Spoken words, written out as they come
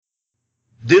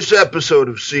This episode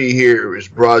of See Here is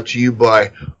brought to you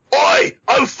by Oi!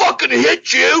 I'll fucking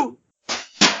hit you!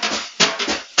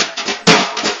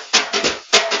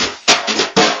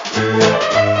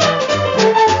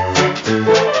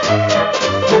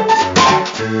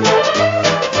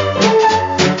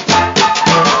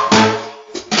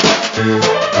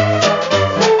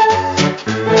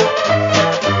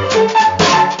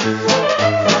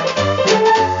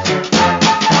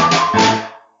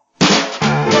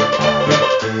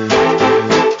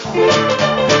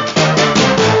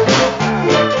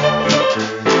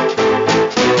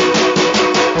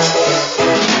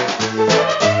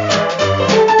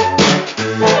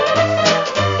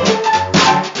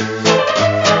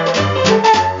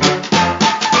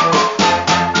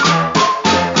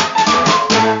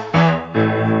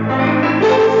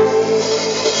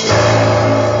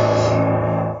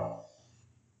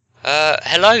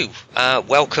 Hello,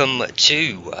 welcome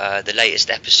to the latest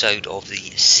episode of the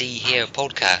See Here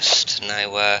podcast.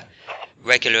 Now,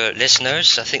 regular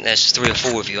listeners, I think there's 3 or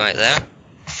 4 of you out there,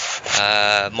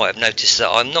 might have noticed that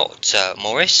I'm not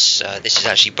Morris. This is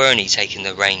actually Bernie taking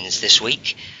the reins this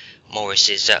week. Morris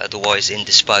is otherwise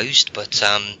indisposed, but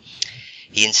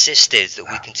he insisted that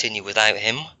we continue without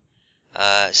him.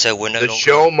 So we're no longer... The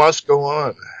show must go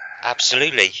on.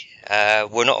 Absolutely.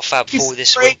 We're not a Fab Four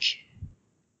this week.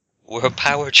 We're a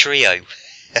power trio.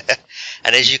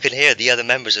 And as you can hear, the other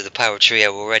members of the power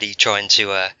trio are already trying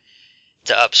to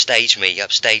upstage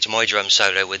my drum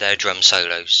solo with their drum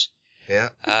solos. Yeah.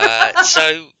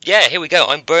 So, yeah, here we go.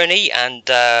 I'm Bernie, and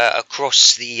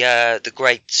across the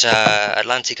great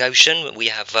Atlantic Ocean, we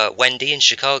have Wendy in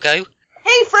Chicago.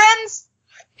 Hey, friends!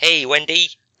 Hey,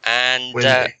 Wendy. And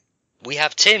we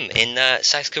have Tim in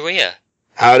South Korea.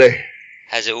 Howdy.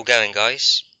 How's it all going,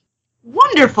 guys?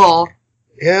 Wonderful!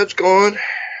 Yeah, it's going.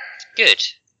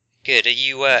 Good. Are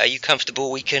you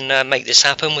comfortable we can make this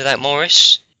happen without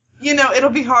Morris? You know, it'll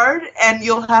be hard, and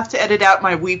you'll have to edit out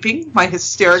my weeping, my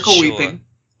hysterical weeping.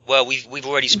 Well, we've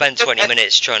already spent 20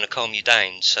 minutes trying to calm you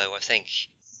down, so I think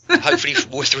hopefully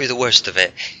we're through the worst of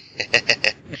it.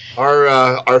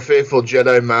 Our faithful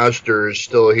Jedi Master is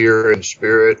still here in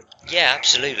spirit. Yeah,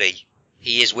 absolutely.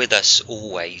 He is with us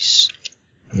always.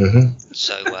 Mm-hmm.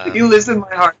 So he lives in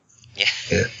my heart.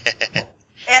 Yeah.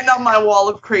 And on my wall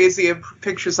of crazy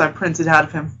pictures I printed out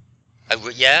of him.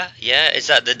 Yeah. Is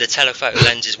that the telephoto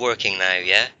lens is working now?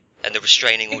 Yeah, and the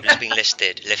restraining order's been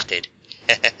lifted.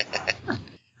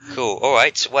 Cool. All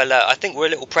right. Well, I think we're a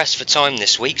little pressed for time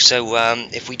this week, so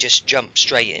if we just jump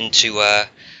straight into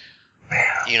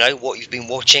what you've been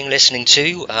watching, listening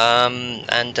to,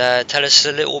 and tell us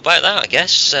a little about that, I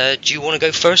guess. Do you want to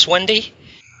go first, Wendy?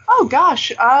 Oh,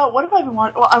 gosh. What have I been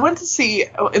watching? Well, I went to see,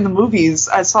 in the movies,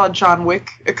 I saw John Wick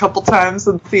a couple times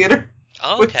in the theater.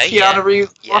 Oh, okay, with Keanu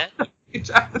Reeves. Yeah.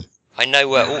 I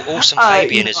know Awesome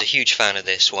Fabian is a huge fan of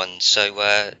this one,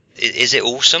 so is it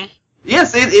awesome?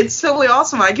 Yes, it's totally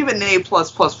awesome. I give it an A+++.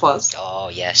 Oh,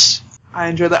 yes. I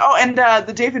enjoy that. Oh, and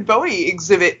the David Bowie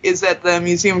exhibit is at the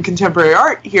Museum of Contemporary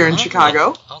Art here in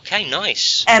Chicago. Okay,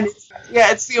 nice. And,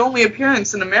 it's the only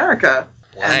appearance in America.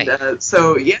 Wow. And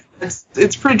so,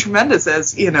 it's pretty tremendous,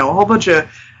 as, a whole bunch of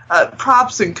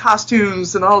props and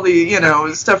costumes and all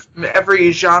the, stuff from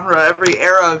every genre, every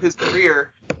era of his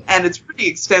career. And it's pretty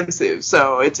extensive,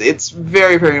 so it's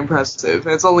very, very impressive.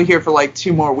 And it's only here for,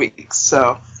 2 more weeks,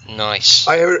 so... Nice.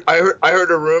 I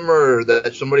heard a rumor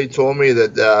that somebody told me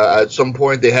that at some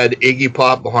point they had Iggy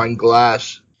Pop behind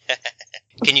glass.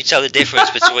 Can you tell the difference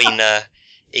between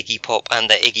Iggy Pop and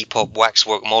the Iggy Pop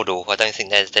waxwork model? I don't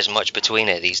think there's much between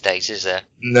it these days, is there?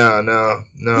 No.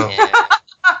 Yeah.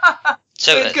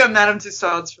 So, good Madame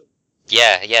Tussauds.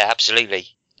 Yeah, absolutely.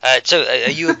 So,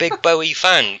 are you a big Bowie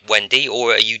fan, Wendy,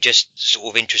 or are you just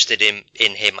sort of interested in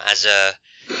him as a,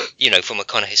 from a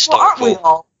kind of historical... Well, aren't we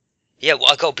all? Yeah,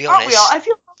 well, I got to be honest.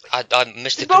 I'm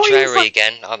Mr. Contrary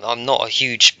again. I'm not a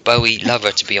huge Bowie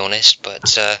lover, to be honest,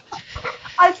 but...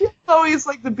 I feel Bowie's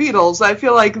like the Beatles. I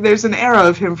feel like there's an era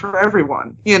of him for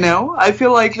everyone, I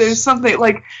feel like there's something,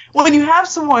 when you have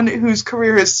someone whose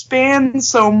career has spanned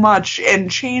so much and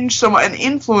changed so much and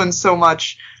influenced so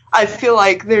much, I feel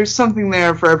like there's something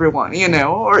there for everyone,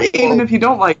 or even if you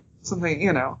don't like something,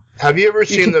 Have you ever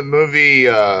seen the movie,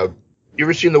 you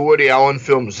ever seen the Woody Allen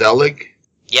film Zelig?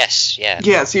 Yes, yeah.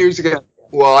 Yes, years ago.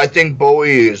 Well, I think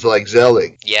Bowie is like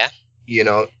Zelig. Yeah?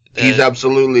 He's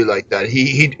absolutely like that.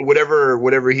 He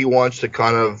whatever he wants to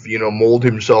kind of, mold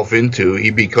himself into,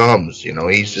 he becomes,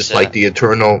 he's just like the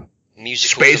eternal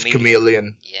space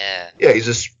chameleon. Yeah. Yeah,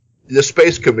 he's the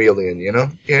space chameleon,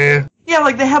 Yeah. Yeah,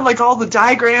 like they had like all the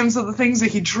diagrams of the things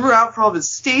that he drew out for all of his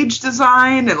stage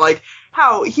design, and like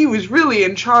how he was really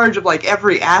in charge of like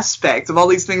every aspect of all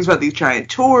these things about these giant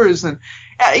tours. And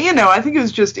I think it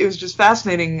was just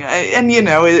fascinating. And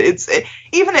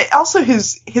also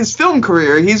his film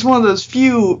career. He's one of those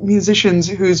few musicians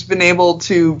who's been able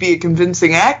to be a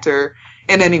convincing actor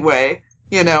in any way.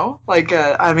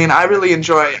 I really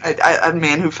enjoy A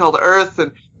Man Who Fell to Earth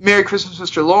and Merry Christmas,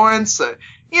 Mr. Lawrence.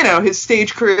 His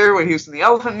stage career when he was in The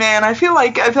Elephant Man. I feel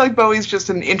like Bowie's just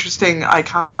an interesting,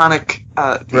 iconic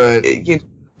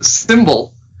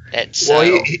symbol.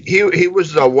 He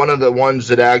was one of the ones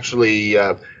that actually.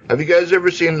 Have you guys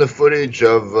ever seen the footage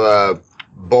of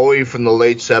Bowie from the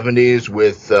late '70s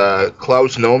with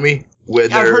Klaus Nomi?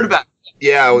 I've heard about it.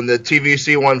 Yeah, on the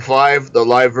TVC-15, the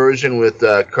live version with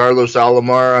Carlos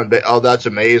Alomar. That's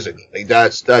amazing. Like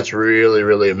that's really,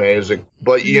 really amazing.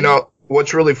 But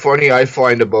what's really funny I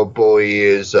find about Bowie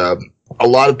is a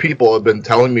lot of people have been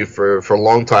telling me for a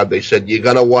long time. They said you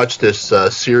got to watch this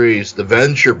series, The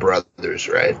Venture Brothers,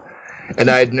 right? And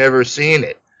I had never seen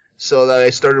it, so that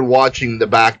I started watching the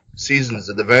back seasons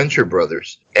of The Venture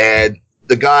Brothers. And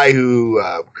the guy who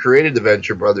created The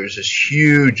Venture Brothers is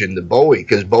huge into Bowie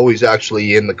because Bowie's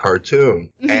actually in the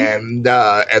cartoon, and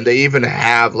they even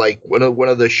have like one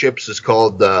of the ships is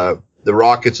called the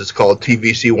rockets is called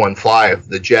TVC-15,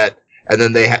 the jet. And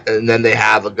then they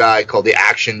have a guy called the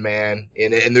Action Man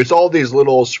in it, and there's all these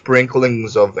little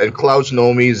sprinklings and Klaus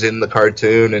Nomi's in the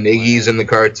cartoon, and Iggy's in the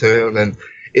cartoon, and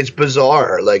it's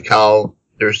bizarre, like how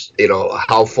there's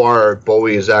how far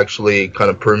Bowie has actually kind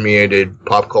of permeated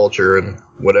pop culture and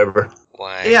whatever.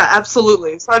 Wow. Yeah,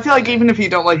 absolutely. So I feel like even if you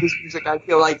don't like his music, I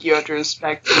feel like you have to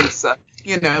respect his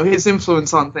his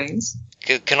influence on things.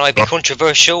 Can I be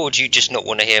controversial, or do you just not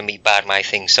want to hear me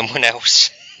bad-mouthing someone else?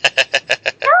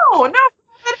 No,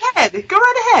 go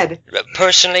right ahead.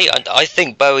 Personally, I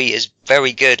think Bowie is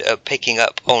very good at picking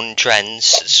up on trends,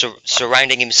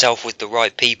 surrounding himself with the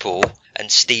right people,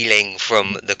 and stealing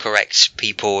from the correct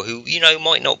people who,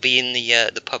 might not be in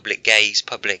the public gaze,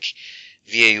 public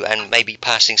view, and maybe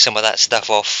passing some of that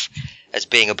stuff off as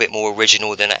being a bit more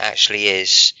original than it actually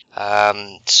is.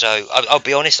 So I'll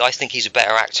be honest, I think he's a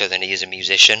better actor than he is a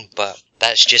musician, but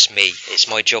that's just me. It's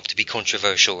my job to be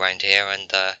controversial around here,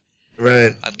 and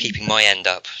right. I'm keeping my end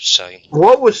up. So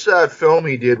what was that film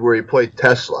he did where he played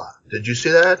Tesla? Did you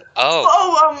see that?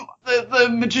 The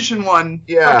magician one.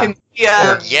 Yeah.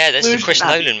 Yeah, that's the Chris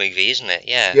Nolan movie, isn't it?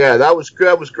 Yeah. Yeah, that was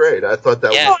great. I thought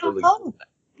that was really good.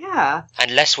 Yeah.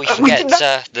 And lest we forget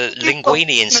the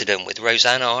Linguini incident with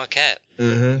Rosanna Arquette.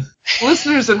 Mm-hmm.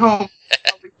 Listeners at home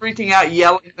are freaking out,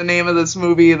 yelling the name of this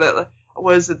movie. That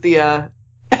was it.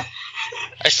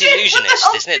 It's The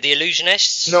Illusionist, isn't it? The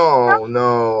Illusionists?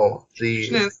 No.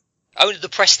 The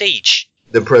Prestige.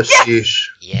 The Prestige.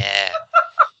 Yes!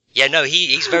 Yeah. No,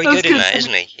 he's very good in that,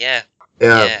 isn't he? Yeah.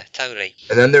 Yeah, totally.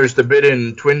 And then there's the bit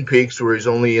in Twin Peaks where he's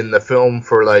only in the film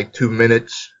for like 2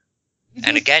 minutes.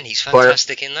 And again, he's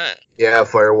fantastic in that. Yeah,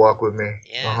 Fire Walk With Me.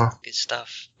 Yeah, Good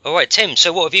stuff. All right, Tim.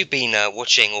 So, what have you been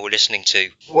watching or listening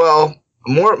to? Well,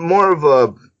 more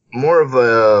of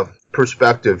a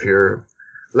perspective here.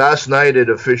 Last night it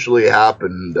officially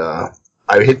happened. I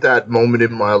hit that moment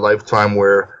in my lifetime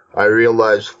where I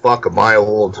realized, fuck, am I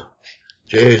old?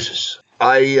 Jesus.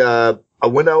 I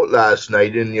went out last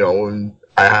night and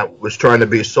I was trying to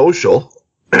be social.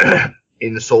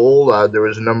 In Seoul, there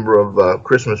was a number of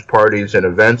Christmas parties and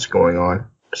events going on.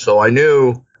 So I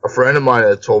knew a friend of mine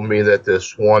had told me that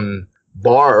this one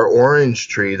bar, Orange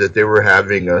Tree, that they were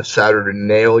having a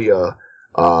Saturnalia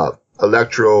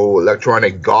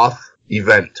electronic goth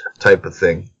event type of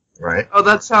thing, right? Oh,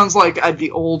 that sounds like I'd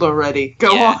be old already.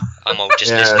 Go on. I'm old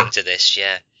just listening to this,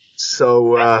 yeah.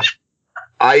 So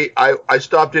I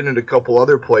stopped in at a couple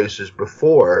other places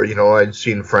before, I'd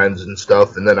seen friends and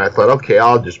stuff, and then I thought, okay,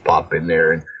 I'll just pop in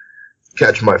there and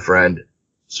catch my friend.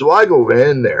 So I go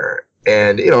in there,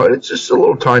 and, it's just a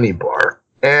little tiny bar.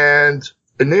 And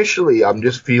initially I'm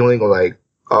just feeling like,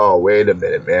 oh, wait a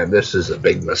minute, man, this is a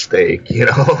big mistake, and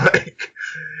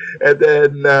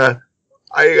then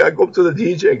I go up to the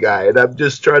DJ guy, and I'm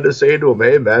just trying to say to him,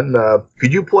 hey, man,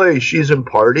 could you play She's in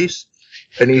Parties?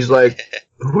 And he's like,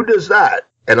 who does that?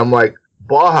 And I'm like,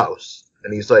 Bauhaus.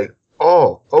 And he's like,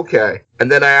 oh, okay.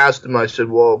 And then I asked him, I said,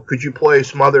 well, could you play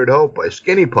Smothered Hope by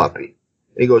Skinny Puppy?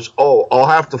 And he goes, oh, I'll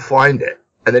have to find it.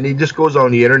 And then he just goes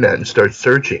on the internet and starts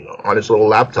searching on his little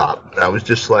laptop. And I was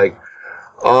just like,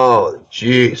 oh,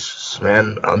 jeez,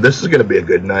 man, this is going to be a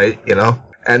good night,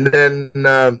 And then,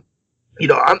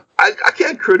 I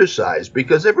can't criticize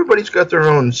because everybody's got their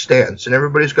own stance and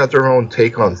everybody's got their own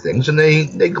take on things, and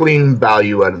they glean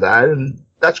value out of that, and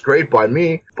that's great by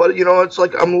me. But, you know, it's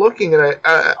like I'm looking and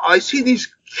I see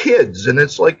these kids, and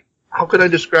it's like, how can I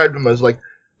describe them as like,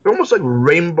 they're almost like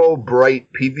rainbow bright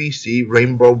PVC,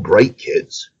 rainbow bright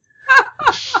kids.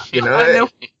 You know? I know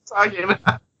what you're talking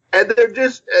about. And they're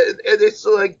just, and it's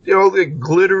like, you know, they're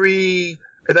glittery.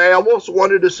 And I almost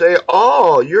wanted to say,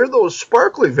 oh, you're those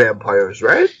sparkly vampires,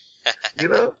 right? You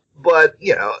know? But,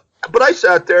 you know, but I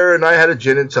sat there and I had a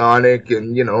gin and tonic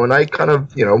and, you know, and I kind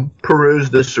of, you know,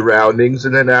 perused the surroundings.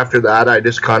 And then after that, I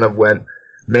just kind of went,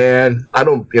 man, I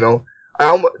don't, you know,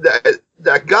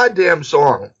 that goddamn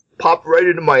song popped right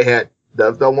into my head.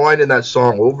 The line in that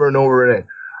song over and over again.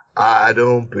 I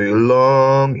don't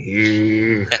belong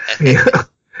here.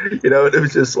 You know, it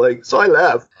was just like, so I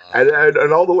left.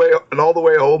 And all the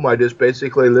way home, I just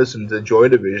basically listened to Joy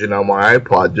Division on my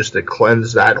iPod just to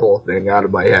cleanse that whole thing out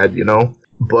of my head, you know.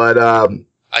 But I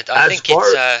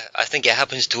think it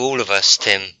happens to all of us,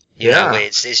 Tim. You know,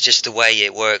 it's just the way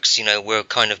it works. You know, we're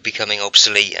kind of becoming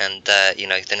obsolete, and you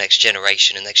know, the next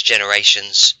generation and next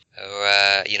generations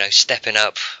are you know, stepping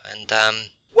up, and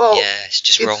yeah, it's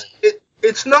just wrong.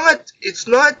 It's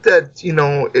not that, you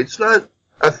know, it's not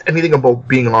anything about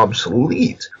being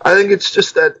obsolete. I think it's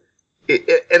just that,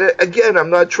 and again, I'm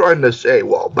not trying to say,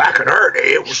 well, back in our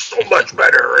day, it was so much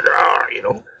better, you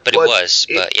know. But it was,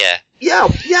 yeah. Yeah,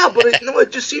 but you know,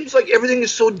 it just seems like everything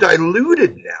is so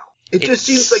diluted now. It just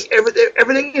seems like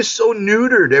everything is so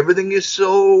neutered. Everything is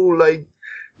so, like,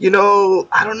 you know,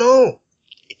 I don't know.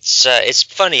 It's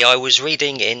funny, I was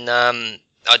reading in,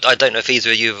 I don't know if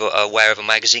either of you are aware of a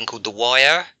magazine called The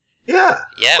Wire. Yeah,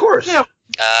 of course. Yeah.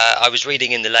 I was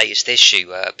reading in the latest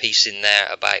issue a piece in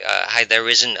there about how there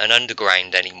isn't an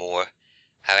underground anymore,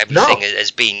 how everything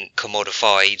has been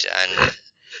commodified, and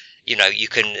you know, you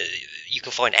can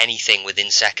find anything within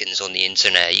seconds on the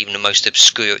internet. Even the most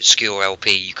obscure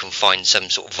LP, you can find some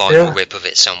sort of vinyl rip of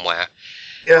it somewhere.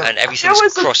 Yeah. And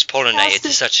everything's cross-pollinated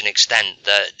to such an extent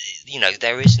that, you know,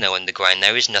 there is no underground.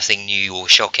 There is nothing new or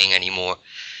shocking anymore.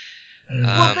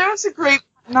 Well, there was a great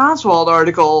Oswald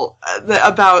article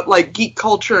about, like, geek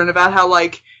culture and about how,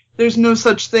 like, there's no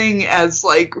such thing as,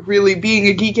 like, really being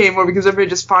a geek anymore because everybody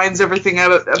just finds everything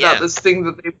out about this thing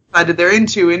that they've decided they're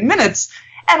into in minutes.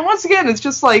 And once again, it's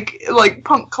just like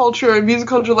punk culture and music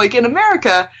culture, like in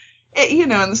America, you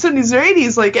know, in the 70s or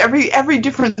 80s, like every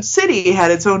different city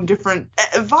had its own different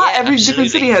vibe. Every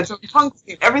different city had its own punk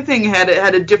scene. Everything had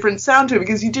a different sound to it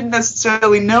because you didn't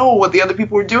necessarily know what the other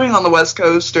people were doing on the West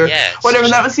Coast or whatever.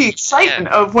 And that was the excitement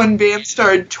of when bands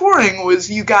started touring, was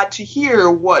you got to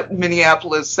hear what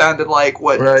Minneapolis sounded like,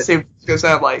 what San Francisco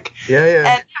sounded like.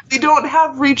 And we don't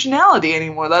have regionality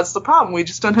anymore. That's the problem. We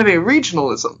just don't have any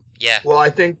regionalism. Yeah. Well, I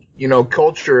think, you know,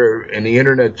 culture and the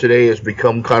internet today has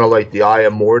become kind of like the Eye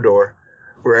of Mordor,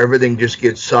 where everything just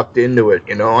gets sucked into it,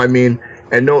 you know? I mean,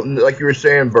 and no, like you were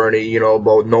saying, Bernie, you know,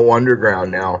 about no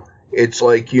underground now. It's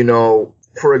like, you know,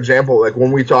 for example, like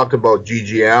when we talked about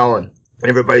G.G. Allen,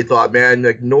 everybody thought, man,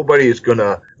 like nobody is going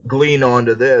to glean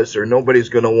onto this, or nobody's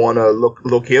going to want to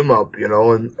look him up, you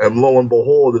know, and lo and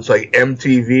behold, it's like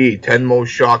MTV, 10 most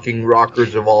shocking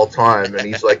rockers of all time, and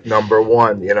he's like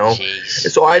 #1, you know.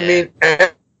 And so I mean,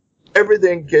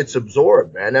 everything gets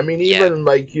absorbed, man. I mean, even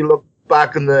like you look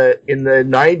back in the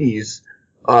 90s,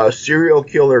 serial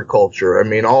killer culture, I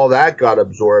mean, all that got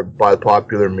absorbed by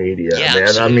popular media, man.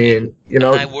 Absolutely. I mean, you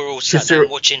know, and now we're all sat down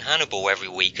watching Hannibal every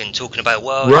week and talking about,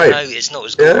 well, you know, it's not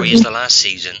as gory as the last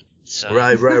season. So,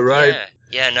 right.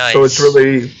 No. So it's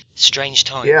really strange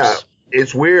times. Yeah,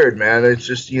 it's weird, man. It's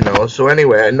just, you know. So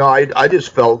anyway, no, I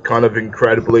just felt kind of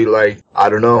incredibly, like, I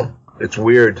don't know. It's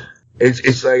weird.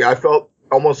 It's like I felt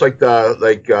almost like what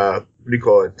do you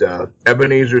call it?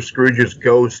 Ebenezer Scrooge's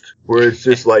ghost, where it's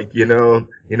just like, you know,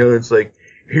 it's like,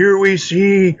 here we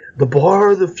see the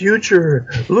bar of the future.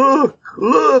 Look,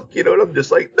 you know. And I'm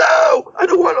just like, no, I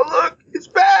don't want to look. It's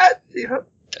bad, you know.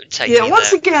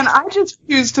 Once again, I just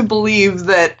refuse to believe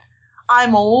that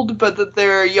I'm old, but that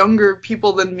there are younger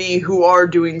people than me who are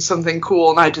doing something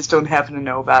cool, and I just don't happen to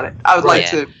know about it. I would like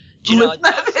to. Do you know,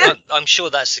 I'm sure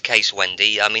that's the case,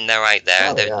 Wendy. I mean, they're out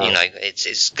there. You know,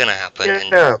 it's going to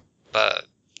happen. But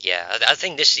yeah, I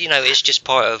think this, you know, it's just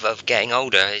part of getting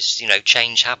older. It's, you know,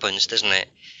 change happens, doesn't it?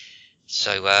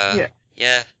 So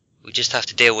we just have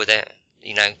to deal with it.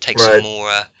 You know, take some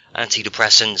more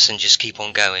antidepressants and just keep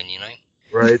on going. You know.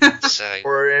 Right. So,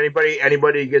 or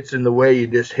anybody gets in the way, you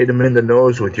just hit them in the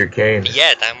nose with your cane.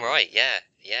 Yeah, damn right.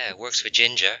 Yeah, it works for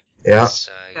Ginger. Yeah.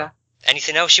 So,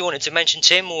 anything else you wanted to mention,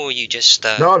 Tim, or you just?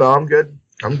 No, I'm good.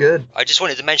 I just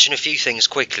wanted to mention a few things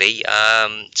quickly.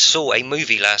 Saw a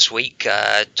movie last week,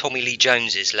 Tommy Lee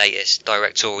Jones's latest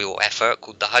directorial effort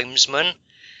called The Homesman.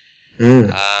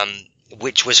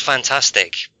 which was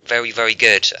fantastic. Very, very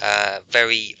good.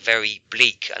 Very, very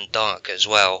bleak and dark as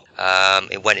well.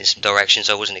 It went in some directions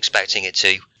I wasn't expecting it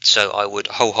to. So I would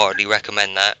wholeheartedly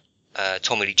recommend that.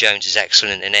 Tommy Lee Jones is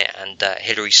excellent in it, and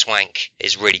Hilary Swank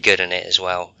is really good in it as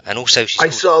well. And also, I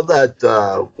saw that.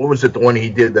 What was it? The one he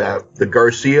did, the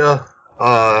Garcia.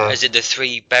 Is it the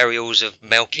 3 burials of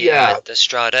Melchior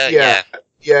Estrada?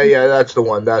 Yeah, that's the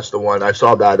one. I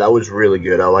saw that. That was really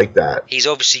good. I like that. He's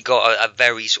obviously got a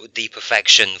very sort of deep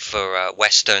affection for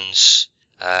westerns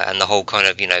and the whole kind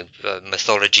of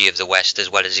mythology of the West, as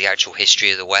well as the actual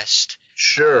history of the West.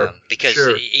 Sure. Because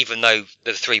even though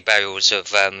the 3 burials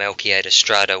of Melchior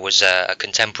Estrada was a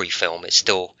contemporary film, it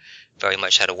still very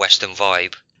much had a Western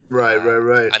vibe. Right.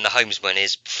 And the Homesman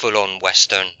is full on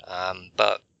Western,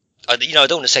 but. I don't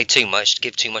want to say too much,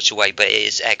 give too much away, but it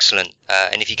is excellent.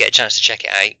 And if you get a chance to check it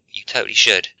out, you totally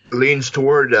should. Leans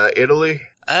toward Italy?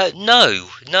 No,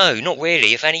 not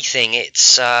really. If anything,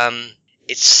 it's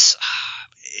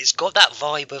got that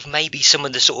vibe of maybe some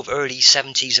of the sort of early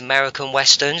 70s American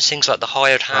westerns, things like The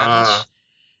Hired Hand.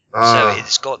 So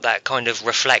it's got that kind of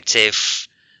reflective,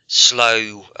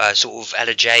 slow, sort of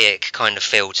elegiac kind of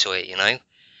feel to it,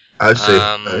 I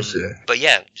see. But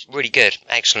yeah, really good,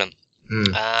 excellent.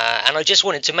 And I just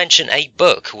wanted to mention a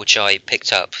book which I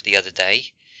picked up the other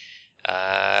day,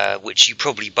 which you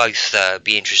probably both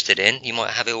be interested in. You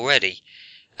might have it already.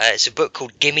 It's a book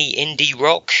called Gimme Indie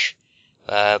Rock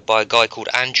by a guy called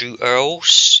Andrew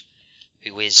Earls,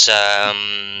 who is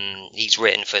he's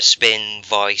written for Spin,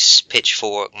 Vice,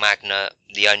 Pitchfork, Magnet,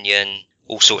 The Onion,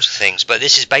 all sorts of things. But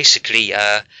this is basically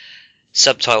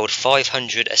subtitled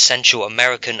 500 Essential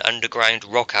American Underground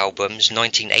Rock Albums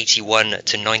 1981 to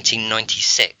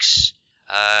 1996.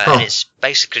 And it's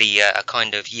basically a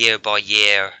kind of year by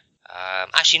year,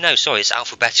 it's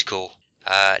alphabetical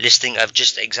listing of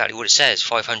just exactly what it says,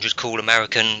 500 cool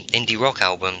American indie rock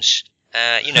albums.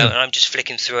 And I'm just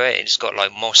flicking through it. It's got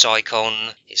like Moss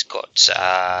Icon, it's got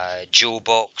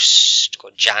Jewelbox, it's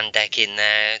got Jandek in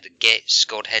there, The Gits,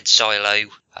 Godhead Silo,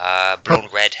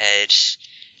 Blonde Redhead.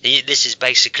 This is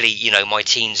basically, my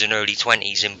teens and early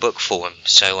 20s in book form.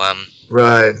 So,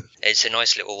 right. It's a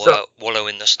nice little wallow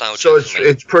in nostalgia. So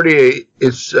it's pretty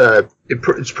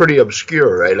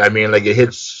obscure, right? I mean, like it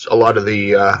hits a lot of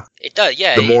the. It does,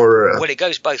 yeah. Well, it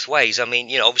goes both ways. I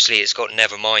mean, obviously it's got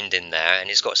Nevermind in there, and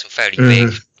it's got some fairly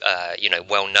big,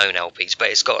 well-known LPs, but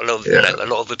it's got a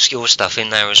lot of obscure stuff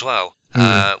in there as well.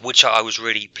 Which I was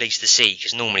really pleased to see,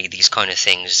 because normally these kind of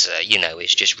things,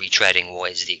 it's just retreading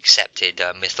what is the accepted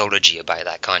mythology about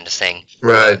that kind of thing.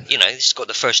 Right. It's got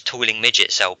the first Toiling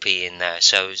Midgets LP in there,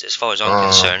 so as far as I'm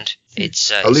concerned,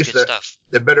 it's at least good stuff.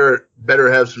 They better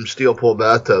have some Steel Pole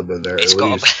Bathtub in there. It's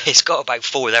got about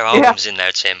 4 of their albums in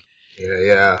there, Tim.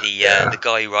 Yeah. The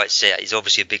guy who writes it is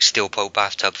obviously a big Steel Pole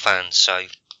Bathtub fan, so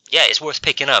yeah, it's worth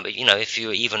picking up. If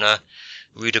you're even a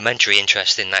rudimentary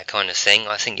interest in that kind of thing,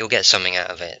 I think you'll get something out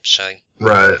of it. So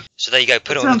right. So there you go.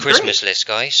 Put it on the Christmas list,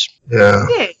 guys. Yeah.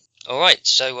 All right.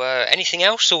 So anything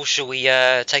else, or shall we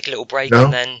take a little break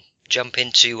and then jump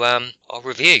into our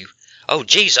review? Oh,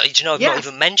 geez, I've not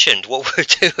even mentioned what we're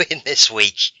doing this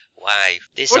week. Wow.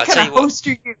 What kind of host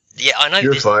are you? Yeah, I know.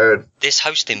 You're fired. This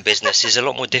hosting business is a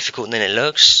lot more difficult than it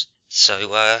looks.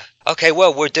 So, okay,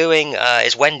 well, we're doing,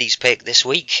 it's Wendy's pick this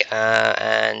week,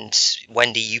 and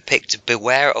Wendy, you picked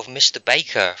Beware of Mr.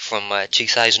 Baker from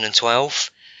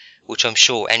 2012, which I'm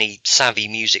sure any savvy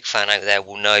music fan out there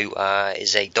will know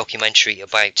is a documentary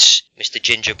about Mr.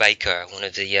 Ginger Baker, one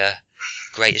of the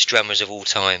greatest drummers of all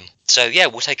time. So, yeah,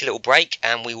 we'll take a little break,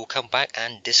 and we will come back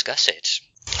and discuss it.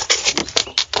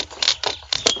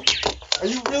 Are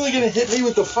you really going to hit me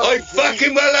with the fucking... I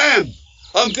fucking well am!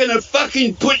 I'm gonna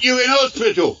fucking put you in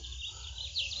hospital!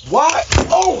 What?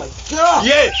 Oh my god!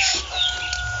 Yes!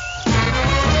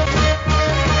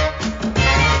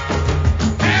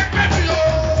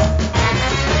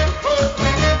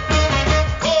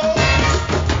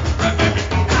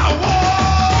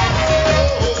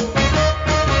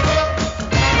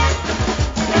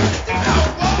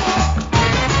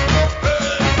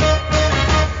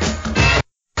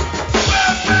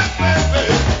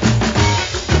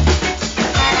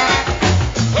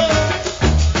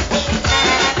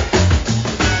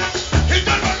 He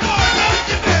doesn't know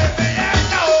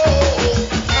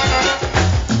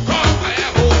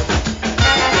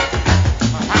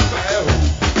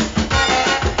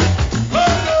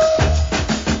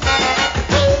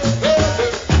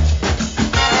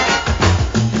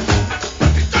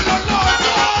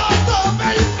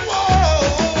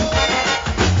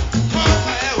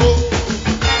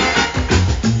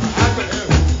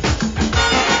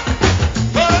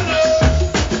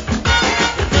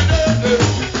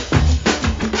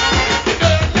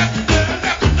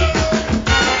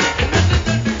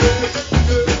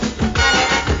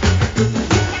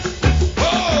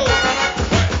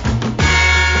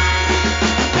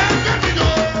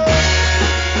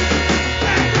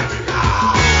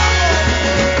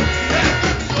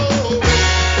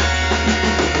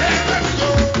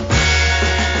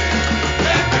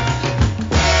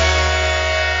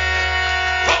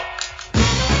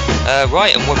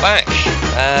Right, and we're back.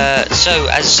 So,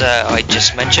 as I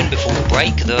just mentioned before the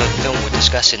break, the film we're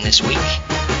discussing this week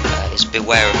is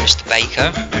Beware of Mr.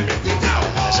 Baker.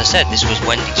 As I said, this was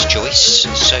Wendy's choice.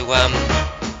 So,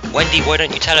 Wendy, why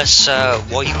don't you tell us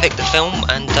why you picked the film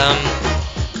and,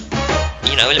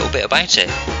 a little bit about it?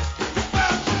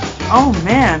 Oh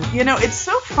man, it's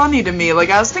so funny to me. Like,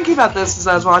 I was thinking about this as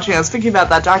I was watching. I was thinking about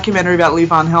that documentary about Lee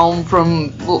Von Helm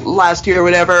from last year or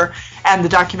whatever, and the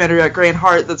documentary about Grant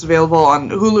Hart that's available on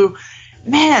Hulu.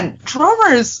 Man,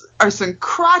 drummers are some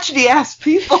crotchety ass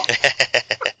people.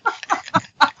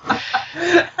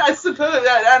 I suppose,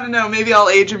 I don't know, maybe I'll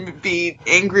age and be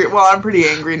angry. Well, I'm pretty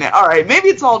angry now. Alright, maybe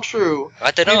it's all true.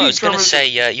 I don't know, Maybe I was going to say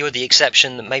you're the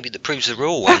exception that proves the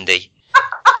rule, Wendy.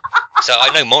 So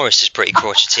I know Morris is pretty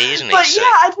crotchety, isn't he? But so. yeah,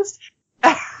 I just...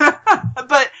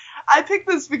 but I picked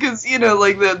this because,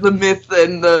 like the myth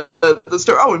and the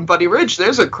story. Oh, and Buddy Rich,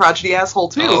 there's a crotchety asshole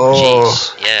too. Oh,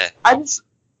 jeez,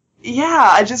 yeah.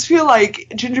 I just feel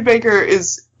like Ginger Baker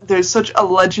there's such a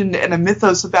legend and a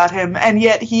mythos about him, and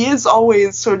yet he is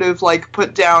always sort of like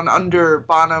put down under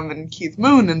Bonham and Keith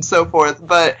Moon and so forth,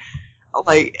 but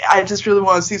like I just really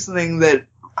want to see something that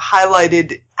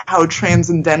highlighted how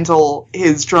transcendental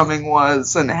his drumming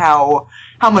was and how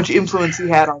much influence he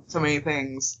had on so many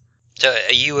things. So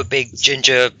are you a big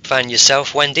Ginger fan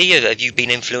yourself, Wendy? Have you been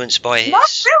influenced by his...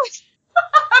 Not really.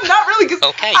 Not really, because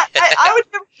okay. I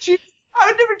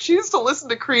would never choose to listen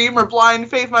to Cream or Blind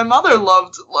Faith. My mother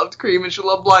loved Cream and she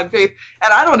loved Blind Faith,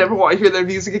 and I don't ever want to hear their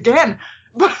music again.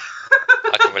 But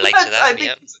I can relate to that,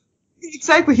 yeah.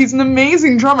 Exactly, he's an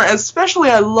amazing drummer.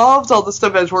 Especially, I loved all the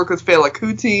stuff as work with Fela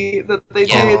Kuti that they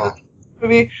did in this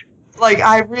movie. Like,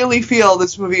 I really feel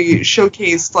this movie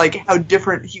showcased like how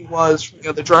different he was from the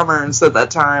other drummers at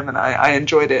that time, and I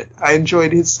enjoyed it. I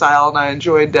enjoyed his style, and I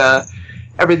enjoyed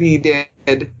everything he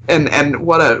did, and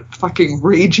what a fucking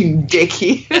raging dick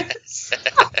he is.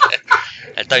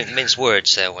 Don't mince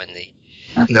words there, Wendy.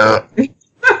 No.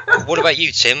 What about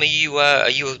you, Tim? Are you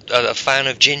a fan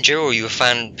of Ginger, or are you a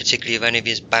fan particularly of any of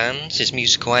his bands, his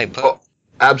musical output? Oh,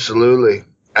 absolutely.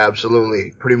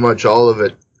 Pretty much all of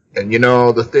it. And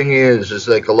the thing is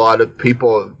like a lot of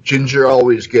people, Ginger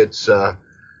always gets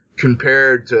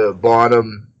compared to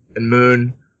Bonham and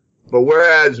Moon. But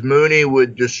whereas Mooney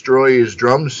would destroy his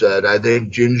drum set, I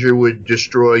think Ginger would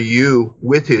destroy you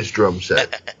with his drum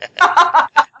set.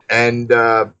 And,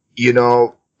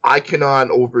 I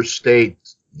cannot overstate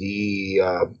the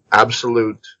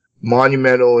absolute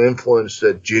monumental influence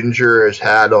that Ginger has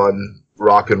had on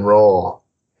rock and roll.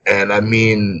 And I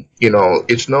mean,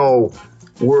 it's no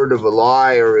word of a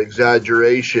lie or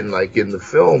exaggeration like in the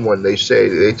film when they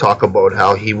talk about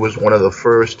how he was one of the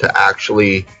first to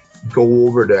actually go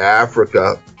over to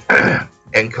Africa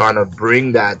and kind of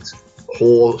bring that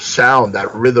whole sound,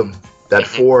 that rhythm, that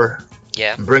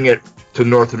bring it to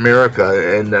North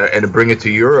America and bring it to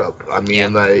Europe. I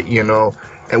mean,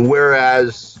 and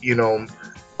whereas,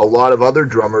 a lot of other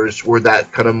drummers were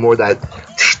that kind of more that,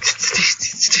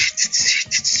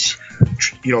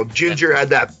 Ginger had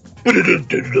that,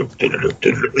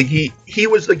 he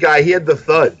was the guy, he had the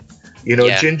thud,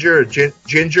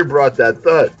 Ginger brought that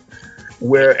thud.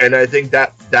 And I think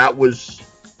that was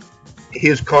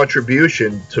his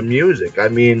contribution to music. I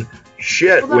mean,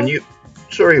 shit,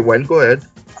 sorry, Wen, go ahead.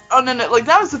 Oh, no, like,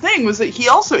 that was the thing, was that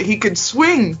he could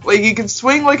swing, like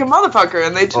a motherfucker,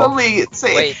 and they totally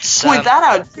point that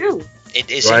out, too.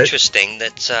 It is interesting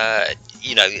that,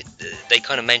 they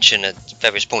kind of mention at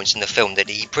various points in the film that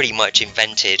he pretty much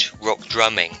invented rock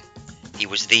drumming. He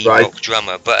was the rock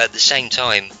drummer, but at the same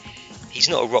time, he's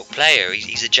not a rock player,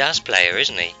 he's a jazz player,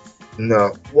 isn't he?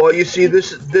 No. Well, you see,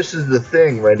 this is the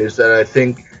thing, right, is that I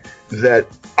think that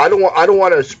I don't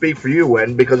want to speak for you,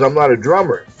 Wen, because I'm not a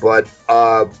drummer, but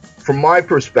from my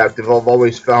perspective, I've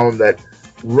always found that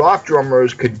rock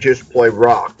drummers could just play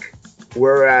rock,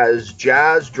 whereas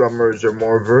jazz drummers are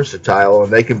more versatile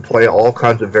and they can play all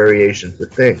kinds of variations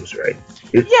of things, right?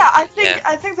 I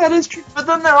think that is true, but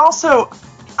then they're also,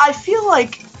 I feel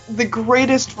like the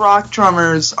greatest rock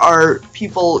drummers are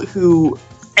people who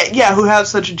have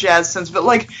such a jazz sense, but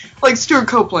like Stuart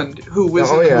Copeland, who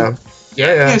was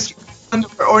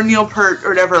or Neil Peart or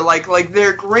whatever, like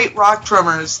they're great rock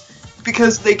drummers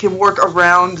because they can work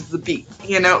around the beat,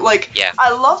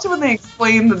 I loved it when they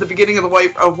explained that the beginning of the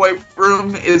White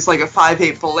Room is like a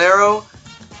 5/8 bolero,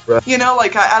 right.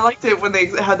 I liked it when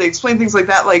how they explain things like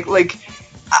that,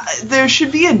 there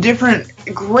should be a different,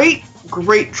 great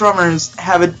drummers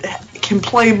can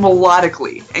play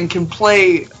melodically and can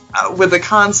play with the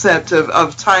concept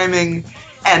of timing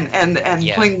and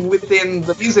playing within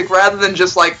the music rather than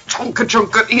just like chunka,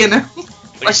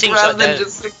 But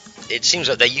it it seems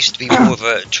like there used to be more of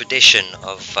a tradition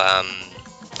of,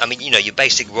 I mean, you know, your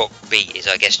basic rock beat is,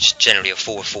 I guess, just generally a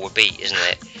 4/4 beat, isn't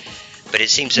it? But it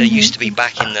seems there used to be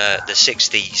back in the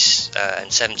 60s and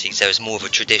 70s, there was more of a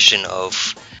tradition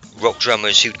of rock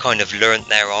drummers who'd kind of learnt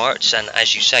their arts, and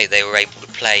as you say, they were able to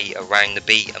play around the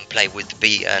beat and play with the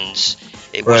beat, and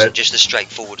it wasn't just a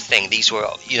straightforward thing. These were,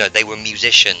 you know, they were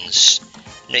musicians.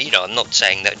 You know, I'm not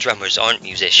saying that drummers aren't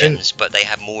musicians, but they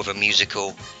have more of a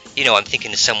musical, you know, I'm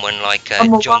thinking of someone like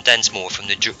John Densmore from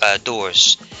the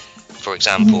Doors, for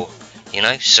example, you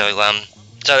know, so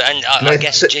I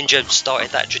guess Ginger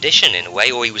started that tradition in a way,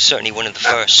 or he was certainly one of the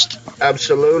first.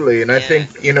 Absolutely, and I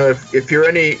think, you know, if you're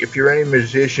any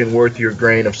musician worth your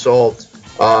grain of salt,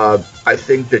 I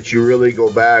think that you really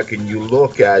go back and you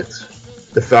look at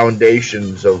the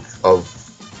foundations of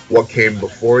what came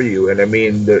before you. And I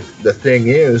mean, the thing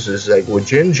is like with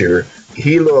Ginger,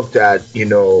 he looked at, you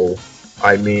know,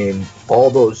 I mean,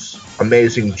 all those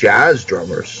amazing jazz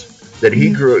drummers that he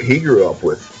grew up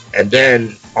with. And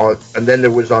then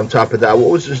there was, on top of that, what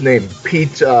was his name?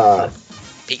 Pete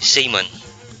Seaman.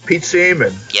 Pete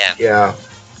Seaman. Yeah.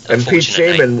 And Pete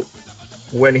Seaman,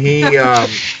 when he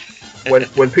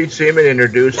when Pete Seaman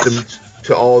introduced him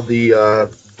to all the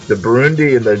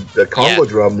Burundi and the Congo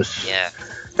drums. Yeah.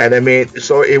 And I mean,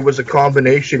 so it was a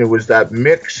combination. It was that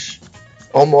mix,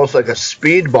 almost like a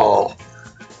speedball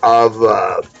of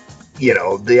you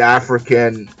know, the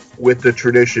African with the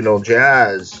traditional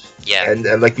jazz. Yeah.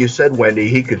 And like you said, Wendy,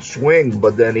 he could swing,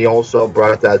 but then he also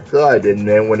brought that thud. And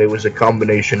then when it was a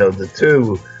combination of the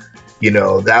two, you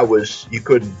know, that was, you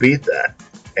couldn't beat that.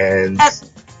 And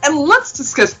let's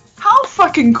discuss, how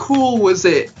fucking cool was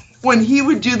it when he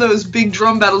would do those big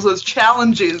drum battles, those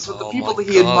challenges with the people that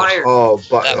he admired?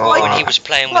 When he was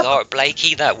playing with Art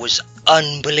Blakey, that was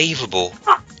unbelievable.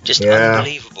 Just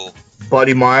unbelievable.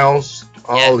 Buddy Miles,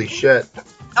 holy shit.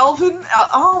 Elvin,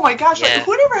 oh my gosh, like,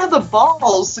 who never had the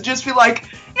balls to just be like,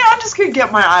 yeah, I'm just gonna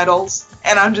get my idols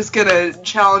and I'm just gonna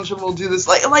challenge them, we'll do this.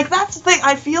 Like that's the thing,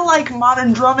 I feel like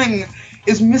modern drumming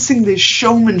is missing this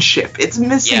showmanship. It's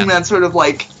missing that sort of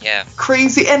like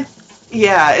crazy, and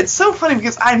it's so funny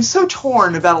because I'm so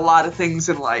torn about a lot of things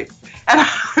in life. And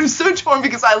I'm so torn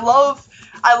because I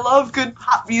love good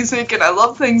pop music, and I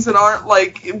love things that aren't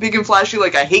like big and flashy.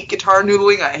 Like, I hate guitar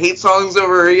noodling, I hate songs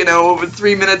over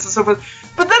 3 minutes and so forth.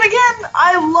 But then again,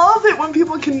 I love it when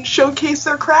people can showcase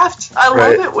their craft. I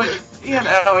love it when,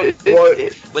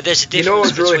 but there's a difference. You know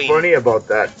what's really funny about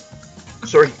that?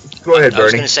 Sorry, go ahead, Bernie. I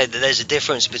was going to say that there's a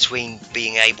difference between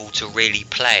being able to really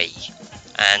play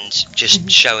and just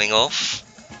showing off.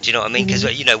 Do you know what I mean? Because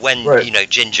when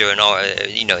Ginger and I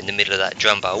are in the middle of that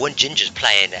drum battle, when Ginger's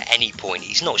playing at any point,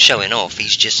 he's not showing off.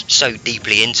 He's just so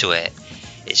deeply into it.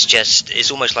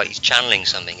 It's almost like he's channeling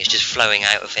something. It's just flowing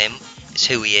out of him. It's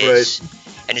who he is. Right.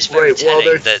 And it's very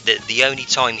telling that the only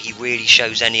time he really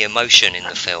shows any emotion in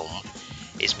the film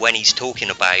is when he's talking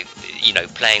about,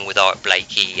 playing with Art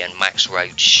Blakey and Max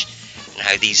Roach, and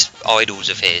how these idols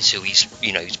of his, who he's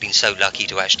been so lucky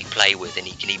to actually play with, and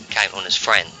he can even count on as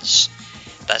friends.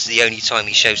 That's the only time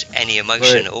he shows any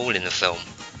emotion at all in the film.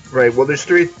 Right. Well, there's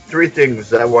three things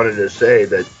that I wanted to say.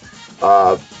 That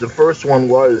the first one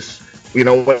was,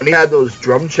 when he had those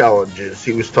drum challenges,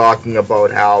 he was talking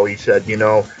about how he said,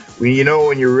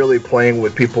 when you're really playing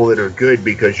with people that are good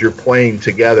because you're playing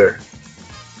together.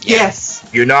 Yes.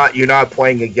 You're not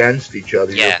playing against each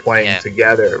other. You're playing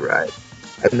together, right?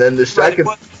 And then the second,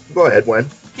 go ahead, Wen.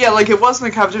 Yeah, like it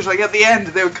wasn't a competition. Like at the end,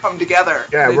 they would come together.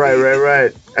 Yeah,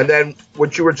 right. And then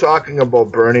what you were talking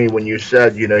about, Bernie, when you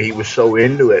said, he was so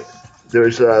into it.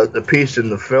 There's the piece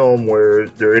in the film where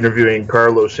they're interviewing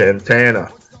Carlos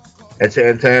Santana. And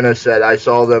Santana said, I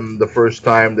saw them the first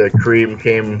time that Cream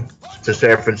came to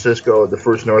San Francisco, the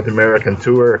first North American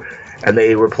tour, and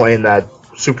they were playing that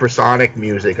supersonic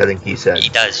music, I think he said. He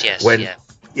does, yes.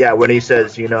 When he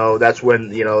says, that's when,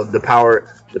 the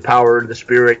power of the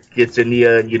spirit gets in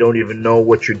you and you don't even know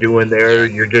what you're doing there.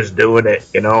 You're just doing it,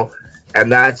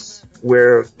 And that's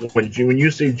where, when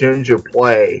you see Ginger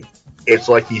play, it's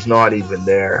like he's not even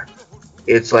there.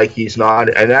 It's like he's not.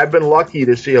 And I've been lucky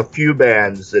to see a few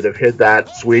bands that have hit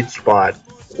that sweet spot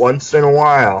once in a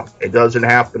while. It doesn't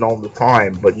happen all the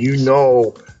time, but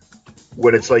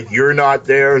when it's like you're not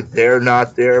there, they're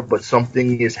not there, but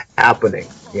something is happening,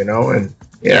 and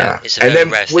it's a very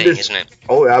rare thing, isn't it?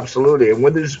 Oh, absolutely. And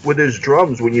with his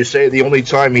drums, when you say the only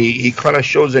time he kind of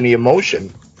shows any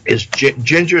emotion is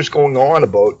Ginger's going on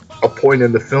about a point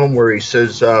in the film where he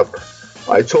says,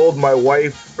 I told my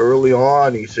wife early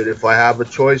on, he said, if I have a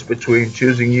choice between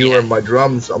choosing you or my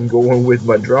drums, I'm going with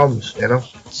my drums,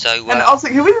 So, and also,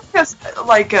 can we discuss,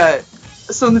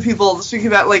 some of the people speaking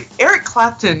about, like, Eric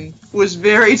Clapton was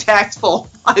very tactful,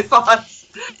 I thought. I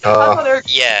thought Eric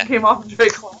Yeah. came off very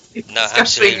classy. No,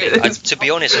 absolutely. To be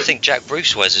honest, I think Jack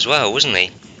Bruce was as well, wasn't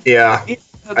he? Yeah. They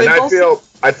And both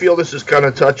I feel this is kind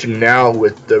of touching now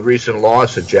with the recent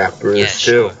loss of Jack Bruce Yeah,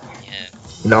 too. sure. Yeah.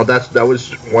 No, that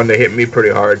was one that hit me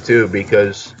pretty hard too,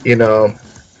 because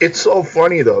it's so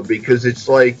funny though, because it's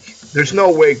like there's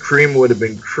no way Cream would have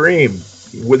been Cream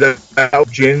without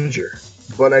Ginger,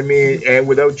 but I mean, and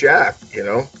without Jack,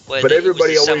 Well, but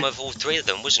everybody it was the always sum of all three of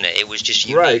them, wasn't it? It was just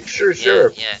unique. right, sure.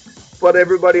 Yeah. But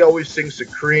everybody always thinks of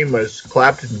Cream as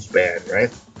Clapton's band, right?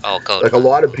 Oh god. Like a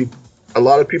lot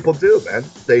of people do, man.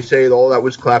 They say, "Oh, that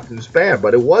was Clapton's band,"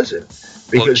 but it wasn't,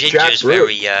 because Jack Ginger's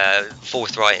Bruce. very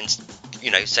forthright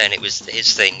and saying it was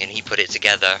his thing and he put it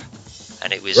together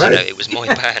and it was Right. it was my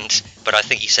band. But I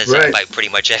think he says Right. that about pretty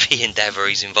much every endeavour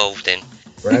he's involved in.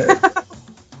 Right.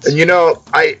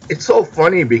 And it's so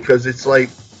funny because it's like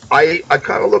I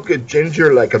kind of look at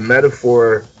Ginger like a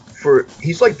metaphor for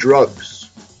he's like drugs,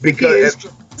 because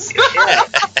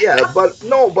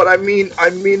but I mean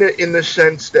it in the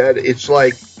sense that it's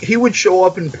like he would show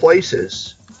up in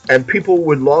places and people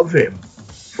would love him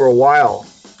for a while,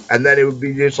 and then it would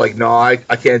be just like, no, I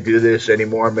can't do this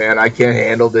anymore, man, I can't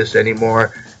handle this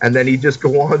anymore, and then he'd just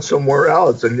go on somewhere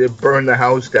else and they'd burn the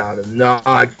house down, and no,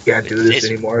 I can't do this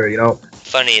anymore,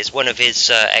 Funny is one of his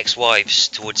ex-wives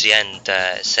towards the end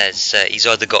says he's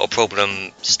either got a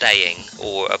problem staying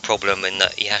or a problem in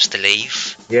that he has to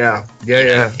leave. Yeah.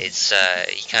 It's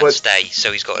he can't But- stay,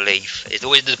 so he's got to leave.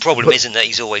 The problem isn't that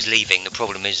he's always leaving. The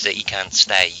problem is that he can't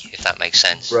stay. If that makes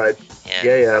sense. Right.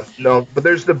 Yeah. Yeah. No, but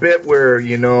there's the bit where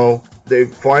they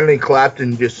finally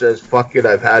Clapton just says, "Fuck it,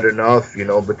 I've had enough."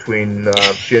 Between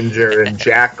Ginger and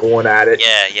Jack going at it.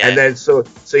 Yeah. And then so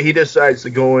he decides to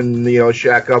go and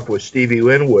shack up with Stevie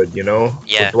Winwood,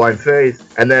 Yeah. with Blind Faith,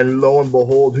 and then lo and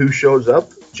behold, who shows up?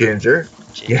 Ginger.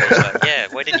 Ginger's like, yeah.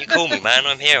 Why didn't you call me, man?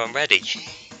 I'm here. I'm ready.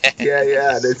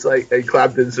 Yeah. And it's like, and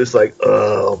Clapton's just like,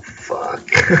 oh fuck.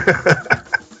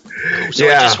 So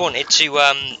Yeah. I just wanted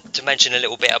to mention a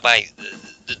little bit about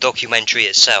the documentary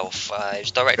itself. It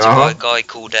was directed by a guy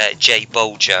called Jay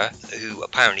Bolger, who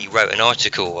apparently wrote an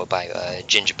article about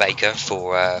Ginger Baker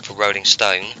for Rolling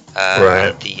Stone. Right.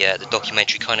 And the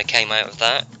documentary kind of came out of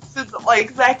that.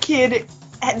 like, that kid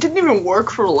didn't even work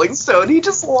for Rolling Stone. He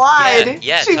just lied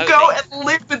Yeah, to totally. go and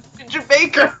live with Ginger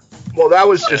Baker. Well, that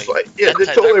was just like, it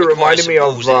totally reminded me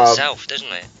of itself, doesn't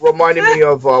it?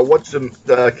 what's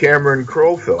the Cameron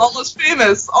Crowe film? Almost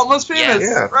famous.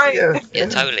 Yeah, Right. Yeah,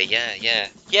 totally. Yeah.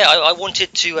 I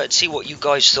wanted to see what you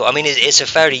guys thought. I mean, it's a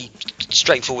fairly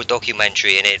straightforward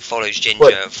documentary, and it follows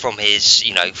Ginger from his,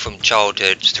 from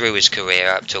childhood through his career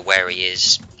up to where he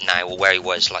is now, or where he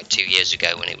was like 2 years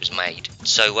ago when it was made.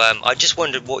 So I just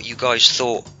wondered what you guys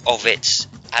thought of it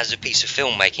as a piece of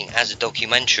filmmaking, as a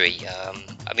documentary.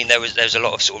 I mean, there was a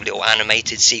lot of sort of little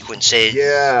animated sequences.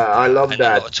 Yeah, I love and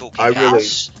that. a lot of talking I really,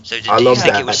 heads. So I do you love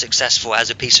think that. it was successful as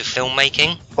a piece of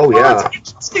filmmaking? Oh Well, yeah. it's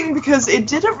interesting because it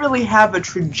didn't really have a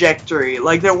trajectory.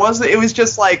 Like, it was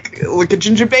just like, look at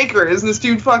Ginger Baker, isn't this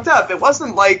dude fucked up? It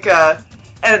wasn't like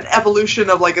an evolution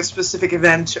of like a specific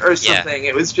event or something.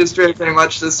 It was just very, very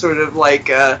much this sort of like,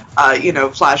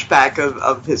 flashback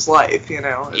of his life,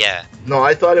 Yeah. No,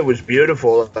 I thought it was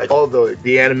beautiful. Like, all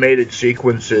the animated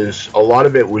sequences, a lot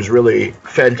of it was really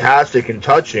fantastic and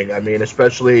touching. I mean,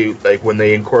 especially like when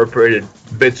they incorporated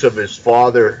bits of his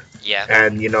father. Yeah.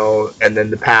 And and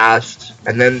then the past,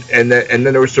 and then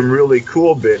there were some really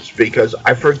cool bits, because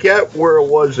I forget where it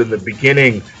was in the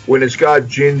beginning when it's got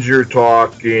Ginger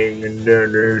talking, and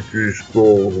then there's this go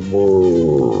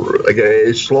like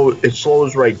it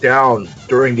slows right down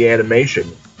during the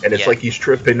animation, and it's like he's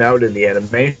tripping out in the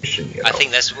animation. I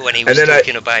think that's when he was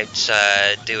talking about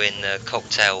doing the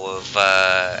cocktail of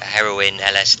heroin,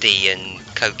 LSD, and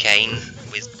cocaine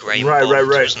with Graham Bond,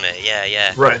 wasn't it?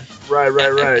 Yeah. Right.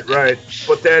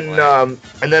 But then,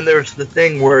 and then there's the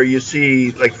thing where you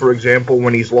see, like, for example,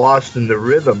 when he's lost in the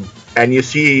rhythm, and you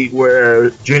see where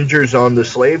Ginger's on the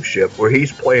slave ship, where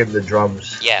he's playing the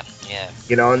drums. Yeah.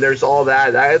 And there's all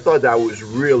that. I thought that was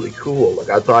really cool. Like,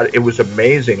 I thought it was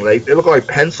amazing. Like, they look like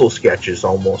pencil sketches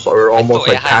almost, or almost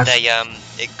like it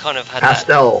kind of had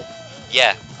pastel.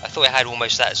 Yeah. I thought it had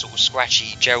almost that sort of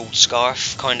scratchy Gerald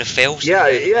Scarfe kind of feel. Yeah,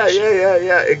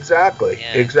 exactly.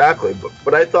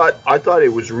 But I thought it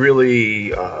was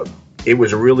really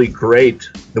great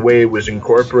the way it was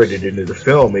incorporated into the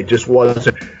film. It just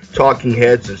wasn't talking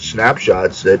heads and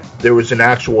snapshots. That there was an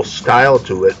actual style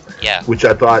to it, which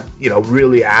I thought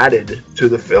really added to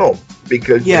the film,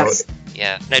 because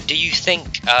Yeah. Now, do you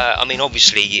think, I mean,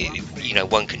 obviously, you know,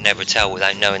 one could never tell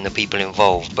without knowing the people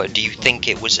involved, but do you think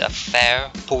it was a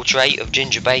fair portrait of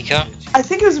Ginger Baker? I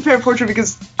think it was a fair portrait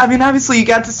because, I mean, obviously you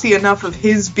got to see enough of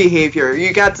his behavior.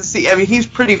 You got to see, I mean, he's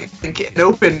pretty frank and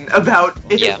open about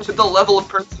it, the level of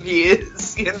person he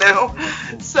is, you know?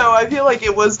 So I feel like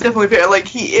it was definitely fair. Like,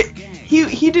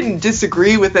 he didn't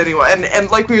disagree with anyone. And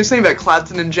like we were saying about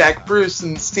Clapton and Jack Bruce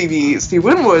and Steve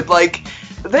Winwood, like,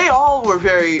 they all were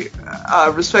very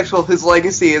respectful of his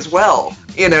legacy as well.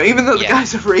 You know, even though the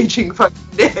guy's a raging fucking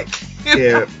dick.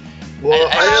 Yeah. Well,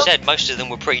 as you said, most of them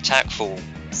were pretty tactful.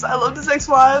 I loved his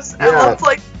ex-wives. I loved,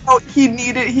 like, how he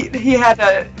had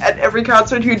at every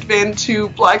concert he'd been 2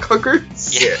 black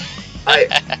hookers. Yeah.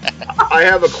 I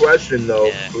have a question,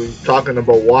 though, talking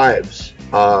about wives.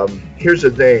 Here's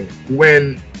the thing.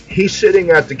 When he's sitting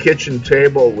at the kitchen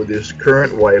table with his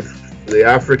current wife, the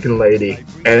African lady,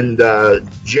 and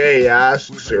Jay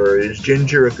asks her, is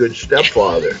Ginger a good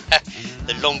stepfather?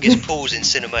 The longest pause in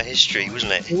cinema history,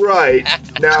 wasn't it? Right.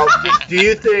 Now, do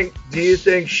you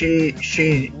think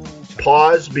she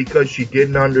paused because she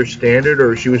didn't understand it,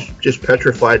 or she was just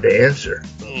petrified to answer?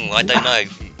 I don't know.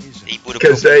 He would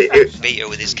have beat her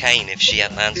with his cane if she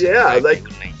hadn't answered. Yeah, like,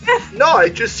 no,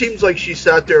 it just seems like she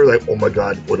sat there like, oh my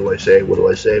god, what do I say? What do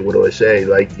I say? What do I say?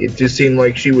 Like, it just seemed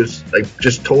like she was like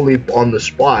just totally on the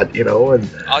spot, you know. And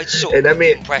I sort of got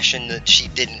the impression that she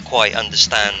didn't quite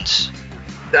understand.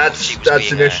 That's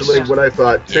initially what I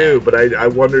thought too, but I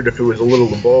wondered if it was a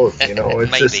little of both, you know.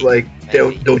 It's just like,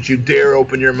 don't you dare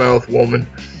open your mouth, woman.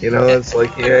 You know, it's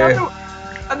like,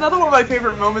 Another one of my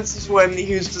favorite moments is when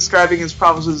he was describing his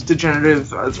problems with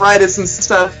degenerative arthritis and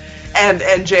stuff,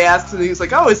 and Jay asks him, he's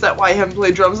like, oh, is that why you haven't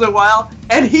played drums in a while?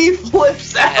 And he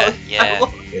flips out. Yeah.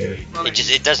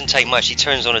 It doesn't take much. He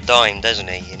turns on a dime, doesn't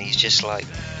he? And he's just like,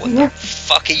 what the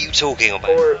fuck are you talking about?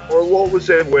 Or what was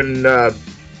it when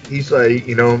he's like,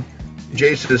 you know,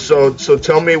 Jay says, so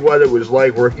tell me what it was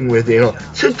like working with, you know.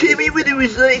 So tell me what it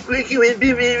was like working with,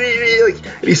 like,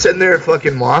 and he's sitting there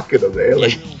fucking mocking him, eh?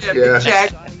 Like,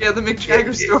 the Mick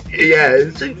Jagger story. Yeah,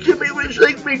 so tell me what it's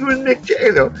like working with Mick Jagger,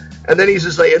 you know. And then he's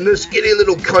just like, and this skinny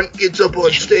little cunt gets up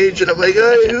on stage, and I'm like,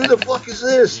 hey, who the fuck is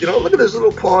this? You know, look at this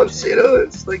little paunce, you know.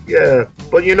 It's like, yeah.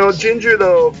 But, you know, Ginger,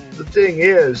 though, the thing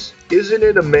is, isn't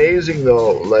it amazing,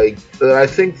 though, like, that I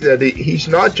think that he's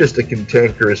not just a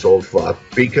cantankerous old fuck,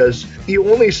 because he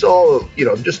only saw, you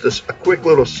know, just a quick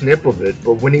little snip of it,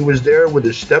 but when he was there with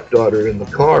his stepdaughter in the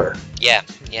car. Yeah,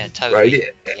 totally.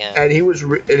 Right? Yeah. And he was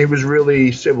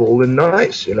really civil and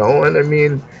nice, you know, and I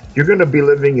mean, you're going to be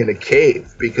living in a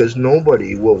cave because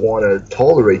nobody will want to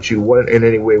tolerate you in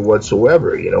any way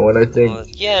whatsoever, you know, and I think...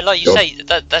 like you say,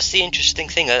 that's the interesting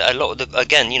thing. A lot of the,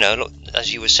 again, you know,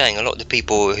 as you were saying, a lot of the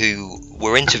people who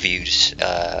were interviewed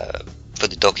for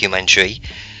the documentary,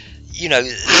 you know,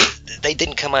 they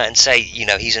didn't come out and say, you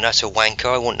know, he's an utter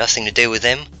wanker, I want nothing to do with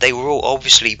him. They were all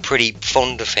obviously pretty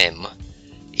fond of him,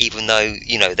 even though,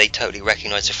 you know, they totally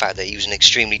recognised the fact that he was an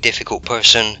extremely difficult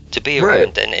person to be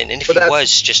around. And if he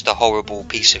was just a horrible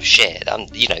piece of shit,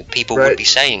 you know, people would be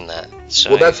saying that.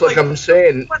 So. Well, that's like I'm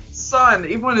saying.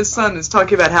 Even when his son is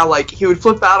talking about how, like, he would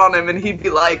flip out on him and he'd be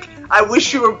like, I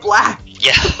wish you were black.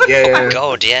 Yeah. Oh, my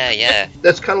God, yeah.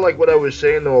 That's kind of like what I was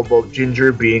saying, though, about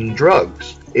Ginger being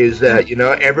drugs. Is that, you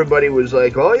know, everybody was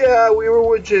like, oh, yeah, we were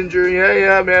with Ginger,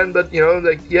 yeah, man, but, you know,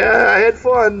 like, yeah, I had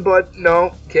fun, but,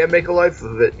 no, can't make a life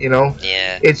of it, you know?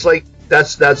 Yeah. It's like,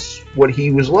 that's what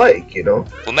he was like, you know?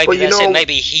 Well, maybe that's it.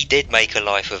 Maybe he did make a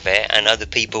life of it, and other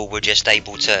people were just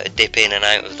able to dip in and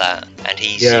out of that, and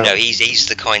he's, you know, he's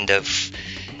the kind of...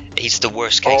 He's the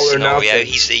worst case scenario.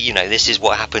 He's, you know, this is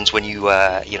what happens when you,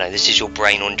 you know, this is your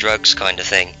brain on drugs kind of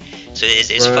thing. So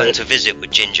it's fun to visit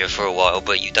with Ginger for a while,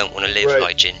 but you don't want to live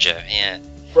like Ginger, yeah.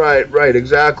 Right,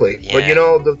 exactly. Yeah. But, you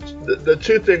know, the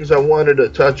two things I wanted to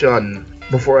touch on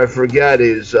before I forget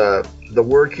is the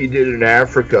work he did in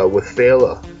Africa with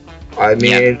Fela. I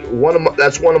mean,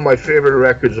 that's one of my favorite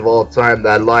records of all time,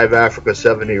 that Live Africa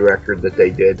 70 record that they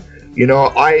did. You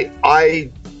know,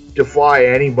 I defy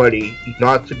anybody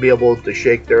not to be able to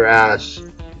shake their ass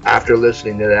after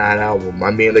listening to that album.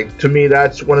 I mean, like, to me,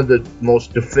 that's one of the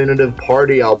most definitive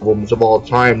party albums of all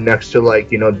time, next to, like,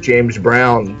 you know, James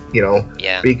Brown, you know,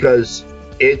 because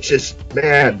it just,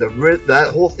 man, that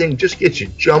whole thing just gets you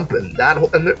jumping. That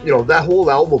whole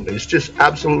album is just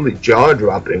absolutely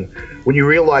jaw-dropping when you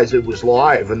realize it was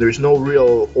live and there's no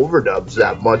real overdubs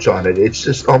that much on it. It's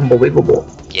just unbelievable.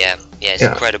 Yeah, it's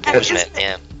incredible, isn't it?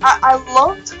 Yeah.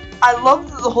 I loved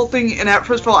the whole thing in that.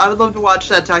 First of all, I would love to watch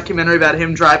that documentary about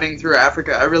him driving through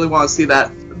Africa. I really want to see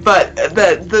that. But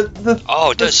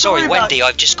sorry, Wendy,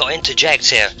 I've just got to interject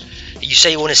here. You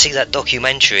say you want to see that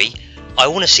documentary. I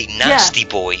want to see Nasty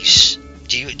Boys.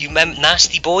 Do you remember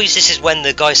Nasty Boys? This is when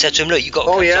the guy said to him, "Look, you got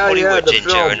to come to Hollywood, the Ginger,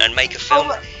 film. and make a film."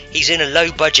 Oh, He's in a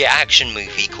low-budget action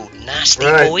movie called Nasty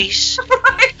Right. Boys.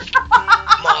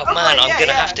 Oh, man, I'm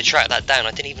gonna have to track that down.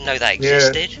 I didn't even know that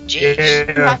existed. Jeez.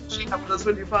 You Yeah. have to check out this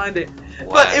when you find it.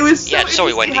 Wow. But it was so Yeah,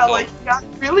 sorry, interesting Wendy, how go like on. he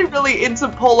got really, really into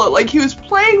polo. Like he was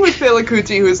playing with Fela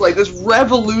Kuti, who is like this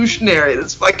revolutionary,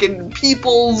 this fucking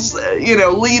people's,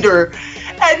 leader,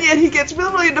 and yet he gets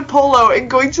really, really into polo and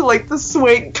going to like the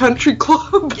Swank Country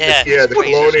Club. Yeah, Yeah, the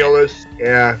crazy. colonialists.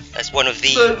 Yeah. That's one of the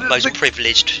So most the-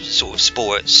 privileged sort of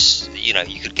sports, you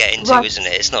could get into, Right. isn't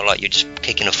it? It's not like you're just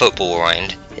kicking a football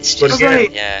around. It's But just, again-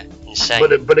 Right. yeah, insane.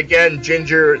 But again,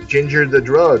 Ginger the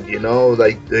drug,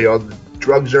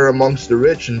 drugs are amongst the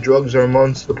rich and drugs are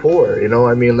amongst the poor.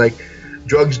 I mean, like,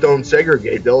 drugs don't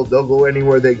segregate. They'll go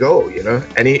anywhere they go.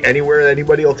 Anywhere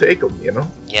anybody will take them.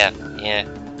 Yeah.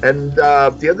 And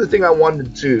the other thing I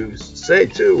wanted to say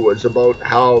too was about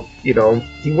how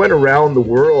he went around the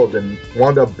world and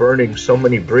wound up burning so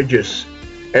many bridges,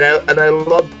 and I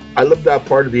love that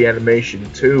part of the animation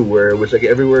too, where it was like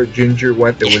everywhere Ginger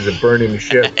went there was a burning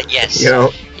ship. Yes. Yeah,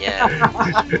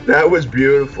 Yeah. that was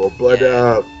beautiful. But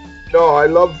no, I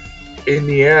love in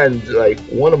the end, like,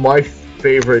 one of my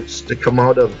favorites to come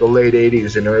out of the late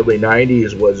 80s and early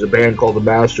 90s was a band called the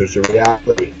Masters of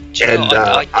Reality. Do you know, And,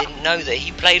 I didn't know that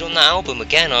he played on that album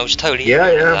again. I was totally Yeah,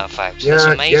 ignorant of yeah. that fact. That's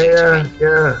amazing to me.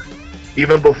 Yeah.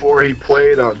 Even before he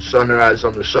played on Sunrise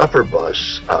on the Supper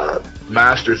Bus,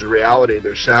 Masters of Reality,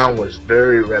 their sound was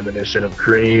very reminiscent of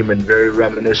Cream and very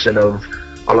reminiscent of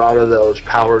a lot of those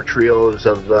power trios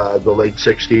of the late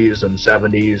 60s and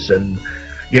 70s. And,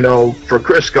 for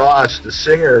Chris Goss, the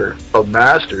singer of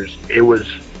Masters, it was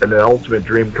an ultimate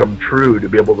dream come true to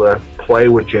be able to play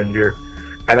with Ginger.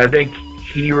 And I think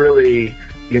he really,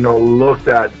 looked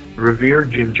at,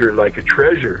 revered Ginger like a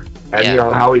treasure. And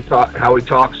Yeah. how he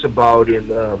talks about in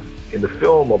the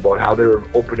film about how they were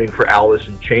opening for Alice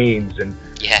in Chains, and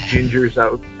Yeah. Ginger's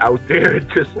out there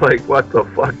just like, what the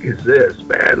fuck is this,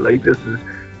 man? Like, this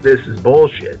is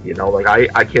bullshit. Like,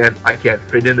 I can't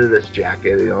fit into this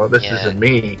jacket. This Yeah. isn't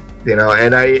me.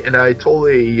 And I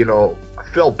totally I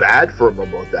felt bad for him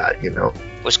about that. It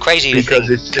was crazy to Because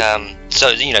think,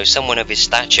 it's someone of his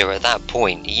stature at that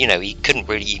point, he couldn't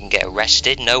really even get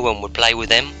arrested. No one would play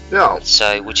with him. No.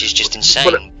 So, which is just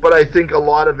insane. But I think a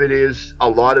lot of it is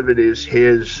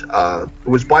his it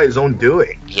was by his own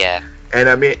doing. Yeah. And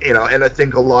I mean, and I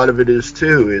think a lot of it is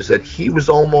too, is that he was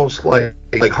almost like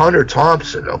Hunter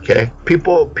Thompson, okay?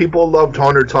 People loved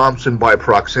Hunter Thompson by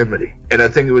proximity. And I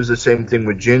think it was the same thing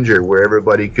with Ginger, where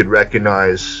everybody could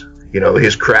recognize,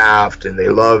 his craft, and they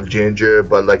loved Ginger,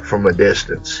 but like from a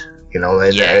distance,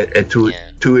 and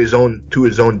to his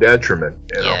own detriment,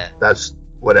 Yeah. That's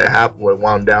what it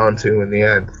wound down to in the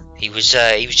end. He was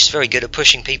just very good at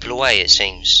pushing people away, it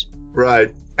seems.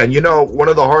 Right. And one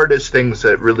of the hardest things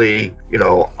that really,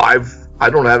 I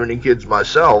don't have any kids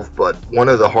myself, but one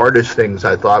of the hardest things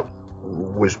I thought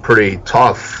was pretty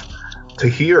tough to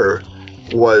hear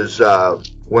was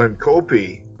when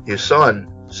Kopi, his son,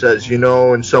 says,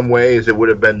 in some ways it would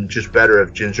have been just better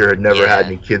if Ginger had never had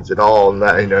any kids at all, and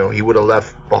that, he would have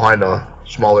left behind a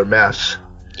smaller mess.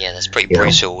 Yeah, that's pretty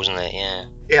brutal, wasn't it? Yeah.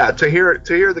 Yeah, to hear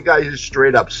the guy just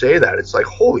straight up say that, it's like,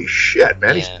 holy shit,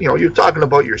 man. Yeah. He's, you're talking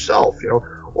about yourself,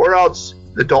 or else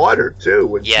the daughter too,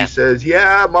 when she says,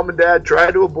 yeah, mom and dad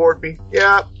tried to abort me.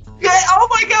 Yeah. Yeah, oh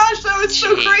my gosh, that was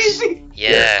so Jeez. crazy.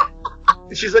 Yeah.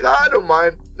 And she's like, I don't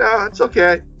mind. No, it's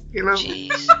okay.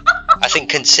 Jeez. I think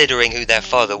considering who their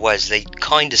father was, they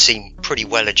kind of seem pretty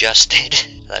well adjusted.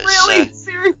 That was, Really?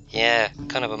 Seriously? yeah,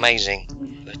 kind of amazing.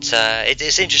 But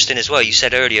it's interesting as well. You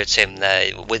said earlier, Tim,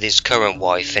 that with his current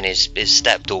wife and his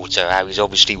stepdaughter, how he's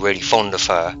obviously really fond of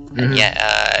her. And yet,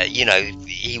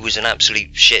 he was an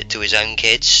absolute shit to his own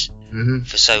kids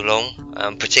for so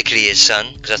long, particularly his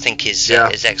son. Because I think his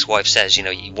ex-wife says,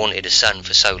 he wanted a son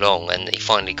for so long, and he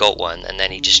finally got one, and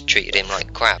then he just treated him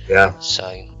like crap. Yeah.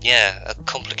 So, yeah, a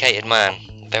complicated man.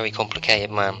 Very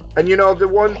complicated man. And the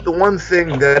one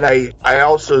thing that I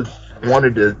also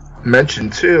wanted to mention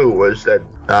too was that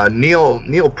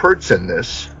Neil Peart's in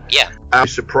this. Yeah. I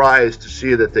was surprised to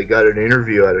see that they got an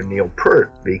interview out of Neil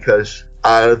Peart, because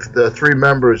out of the three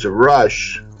members of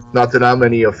Rush, not that I'm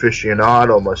any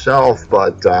aficionado myself,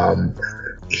 but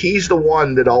he's the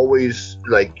one that always,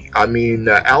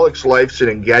 Alex Lifeson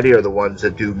and Getty are the ones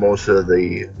that do most of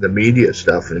the media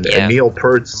stuff, and Neil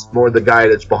Peart's more the guy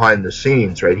that's behind the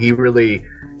scenes, right? He really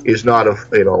is not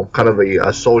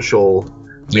a social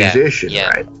musician,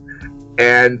 right?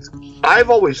 And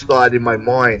I've always thought in my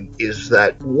mind is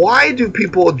that why do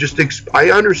people just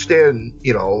I understand,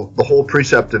 you know, the whole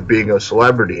precept of being a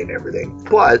celebrity and everything,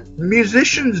 but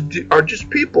musicians are just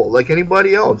people like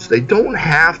anybody else. They don't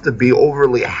have to be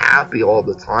overly happy all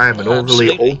the time and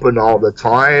overly open all the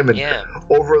time and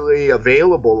overly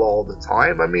available all the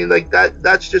time. I mean, like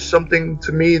that's just something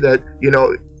to me that, you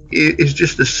know, is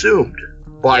just assumed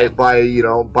by you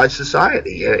know, by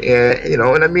society. And you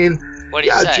know, and I mean, well,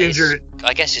 Ginger,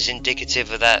 I guess it's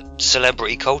indicative of that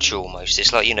celebrity culture almost.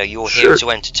 It's like, you know, you're here to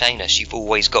entertain us. You've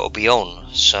always got to be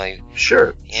on. So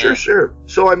sure.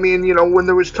 So I mean, you know, when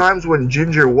there was times when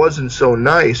Ginger wasn't so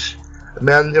nice,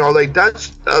 man, you know, like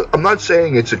that's. I'm not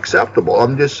saying it's acceptable.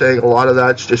 I'm just saying a lot of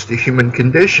that's just the human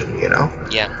condition. You know.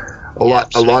 Yeah. A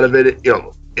lot of it, you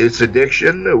know. It's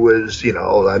addiction. It was, you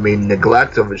know, I mean,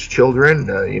 neglect of his children.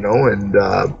 You know, and.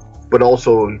 But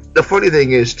also, the funny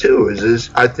thing is too is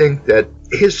I think that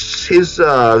his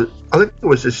I think it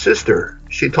was his sister.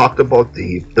 She talked about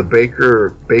the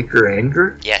Baker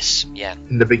anger. Yes, yeah.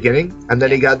 In the beginning, and then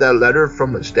he got that letter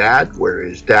from his dad, where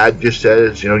his dad just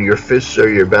says, you know, your fists are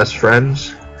your best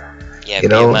friends. Yeah, you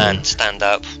know, be a man, stand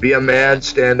up. Be a man,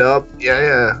 stand up.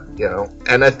 Yeah, you know.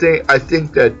 And I think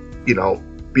that, you know,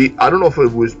 I don't know if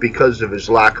it was because of his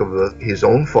lack of his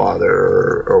own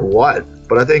father or what.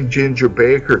 But I think Ginger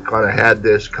Baker kind of had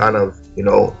this kind of, you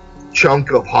know,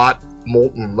 chunk of hot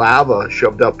molten lava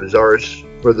shoved up his arse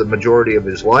for the majority of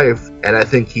his life, and I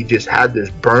think he just had this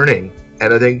burning.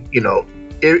 And I think, you know,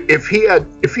 if he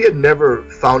had never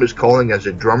found his calling as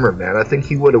a drummer, man, I think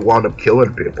he would have wound up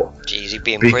killing people. Jeez, he'd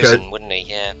be in prison, wouldn't he?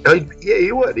 Yeah. Yeah,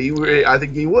 he would. I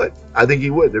think he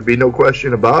would. There'd be no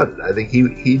question about it. I think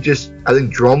I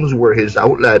think drums were his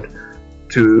outlet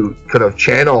to kind of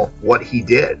channel what he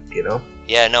did, you know.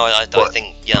 Yeah, no, I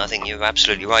think you're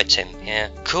absolutely right, Tim. Yeah,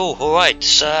 cool. All right.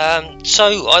 So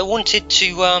I wanted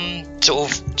to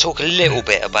sort of talk a little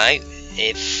bit about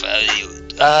if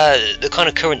the kind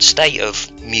of current state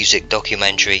of music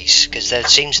documentaries, because there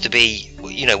seems to be,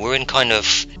 you know, we're in kind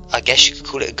of, I guess you could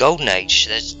call it a golden age.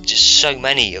 There's just so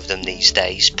many of them these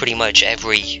days. Pretty much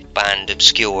every band,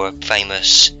 obscure,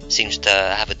 famous, seems to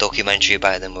have a documentary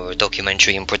about them or a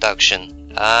documentary in production.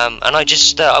 And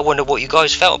I wonder what you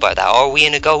guys felt about that. Are we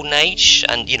in a golden age?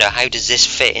 And, you know, how does this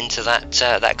fit into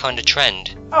that kind of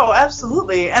trend? Oh,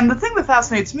 absolutely. And the thing that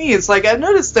fascinates me is, like, I've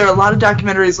noticed there are a lot of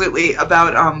documentaries lately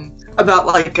about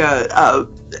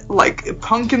like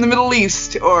punk in the Middle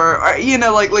East or you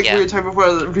know, like we were talking before,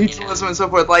 regionalism and so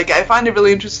forth. Like, I find it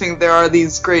really interesting. There are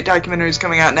these great documentaries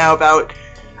coming out now about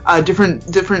different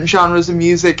genres of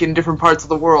music in different parts of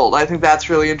the world. I think that's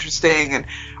really interesting.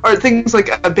 Or things like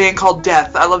a band called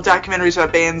Death. I love documentaries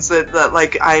about bands that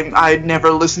like I'd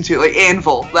never listened to, like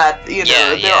Anvil. That, you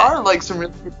know, there are like some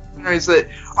really good documentaries that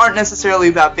aren't necessarily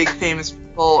about big famous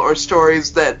people or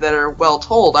stories that are well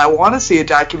told. I want to see a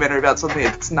documentary about something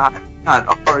that's not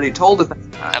already told at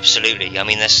that time. Absolutely. I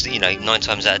mean, that's, you know, 9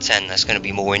 times out of 10 that's going to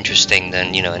be more interesting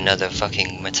than, you know, another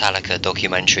fucking Metallica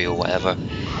documentary or whatever.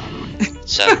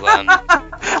 So,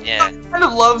 yeah. I kind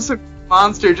of love some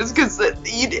Monster just because at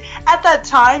that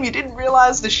time you didn't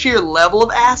realize the sheer level of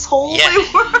asshole they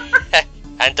were.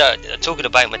 And talking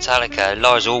about Metallica,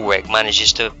 Lars Ulrich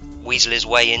manages to weasel his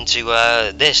way into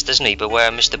this, doesn't he? Beware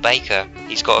Mr. Baker.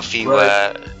 He's got a few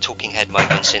talking head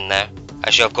moments in there.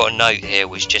 Actually, I've got a note here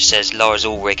which just says Lars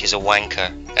Ulrich is a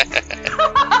wanker.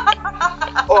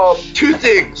 Two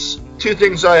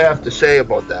things I have to say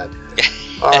about that.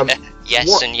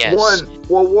 Yes and yes.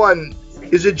 One,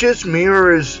 is it just me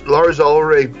or is Lars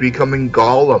Ulrich becoming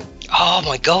Gollum? Oh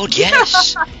my god,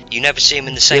 yes! You never see him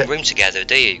in the same room together,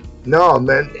 do you? No,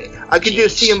 man. I can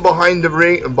just see him behind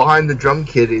the drum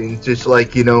kit, and just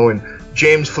like, you know, and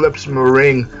James flips him a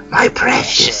ring. My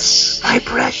precious.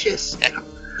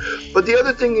 But the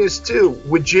other thing is too,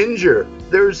 with Ginger,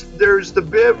 there's the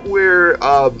bit where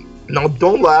now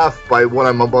don't laugh by what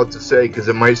I'm about to say because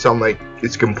it might sound like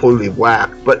it's completely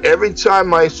whack, but every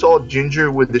time I saw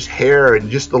Ginger with his hair and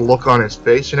just the look on his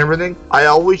face and everything, I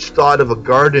always thought of a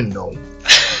garden gnome.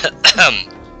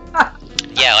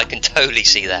 Yeah, I can totally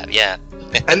see that. Yeah.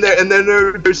 and then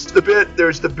there's the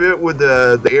bit with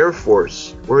the Air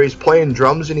Force where he's playing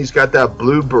drums and he's got that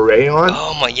blue beret on.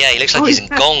 Oh my, yeah, he looks like he's in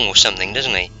Gong or something,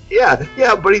 doesn't he? Yeah,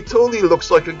 but he totally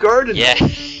looks like a garden gnome.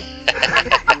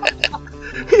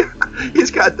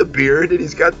 He's got the beard and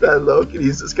he's got that look and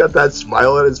he's just got that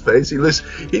smile on his face. He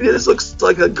just looks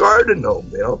like a garden gnome,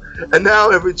 you know. And now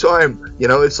every time, you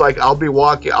know, it's like I'll be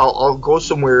walking, I'll go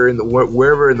somewhere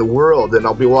wherever in the world, and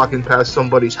I'll be walking past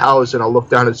somebody's house and I'll look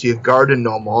down and see a garden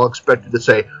gnome. I'll expect it to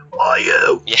say,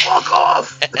 "Oh, you, fuck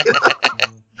off."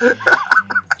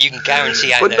 You can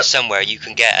guarantee out But there the- somewhere you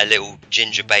can get a little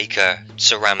Ginger Baker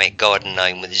ceramic garden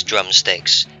gnome with his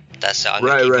drumsticks. That's it. I'm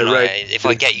gonna Right, keep an right, eye. right. If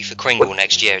I get you for Kringle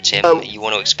next year, Tim, you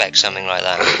want to expect something like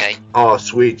that, okay? Oh,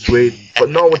 sweet. But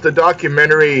no, with the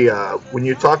documentary, when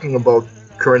you're talking about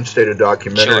current state of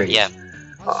documentaries, Sure, yeah.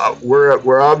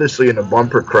 We're obviously in a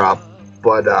bumper crop.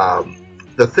 But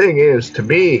the thing is, to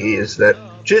me, is that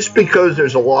just because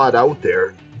there's a lot out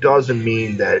there doesn't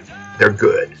mean that they're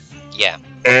good. Yeah.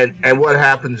 And what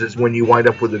happens is when you wind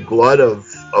up with a glut of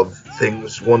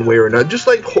things one way or another, just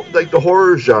like the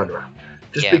horror genre.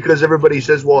 Just Yeah. because everybody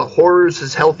says, well, horror's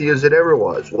as healthy as it ever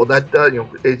was. Well, that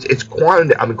it's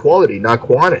quantity. I mean, quality, not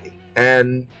quantity.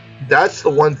 And that's the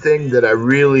one thing that I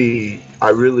really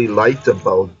liked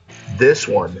about this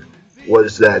one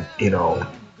was that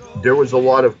there was a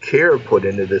lot of care put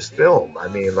into this film. I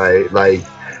mean,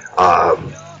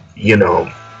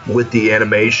 with the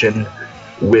animation,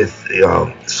 with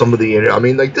some of the, I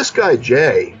mean, like this guy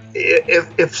Jay.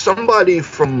 If somebody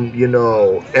from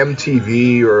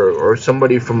MTV or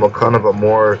somebody from a kind of a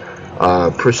more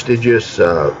prestigious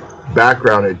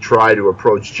background had tried to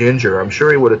approach Ginger, I'm sure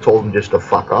he would have told him just to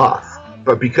fuck off.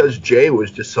 But because Jay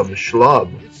was just some schlub,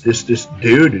 this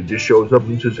dude who just shows up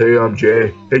and says, "Hey, I'm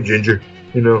Jay. Hey, Ginger,"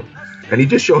 and he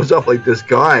just shows up like this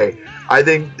guy. I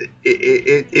think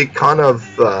it kind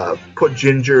of put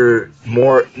Ginger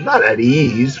more, not at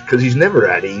ease, because he's never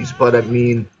at ease, but I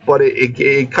mean,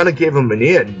 it kind of gave him an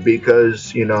in, because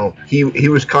he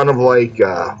was kind of like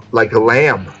a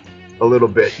lamb a little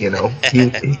bit, he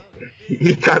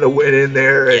kind of went in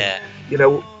there and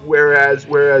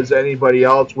whereas anybody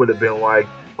else would have been like,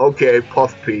 okay,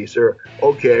 puff piece, or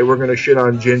okay, we're gonna shit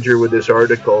on Ginger with this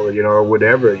article, or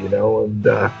whatever, and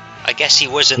I guess he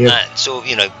wasn't that sort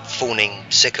of, fawning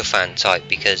sycophant type,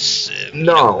 because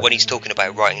when he's talking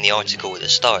about writing the article at the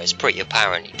start, it's pretty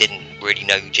apparent he didn't really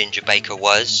know who Ginger Baker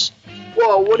was.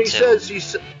 Well, when he says he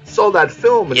saw that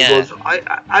film and he goes,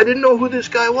 I didn't know who this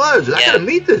guy was, and I gotta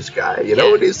meet this guy,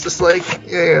 and it's just like,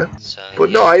 So, but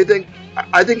no, I think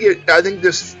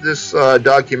this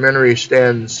documentary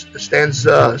stands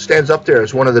up there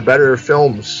as one of the better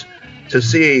films to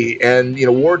see, and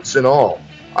warts and all.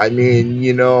 I mean,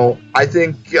 I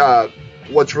think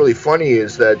what's really funny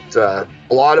is that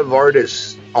a lot of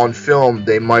artists on film,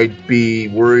 they might be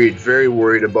very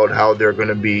worried about how they're going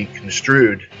to be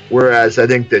construed, whereas I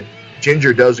think that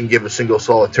Ginger doesn't give a single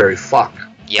solitary fuck.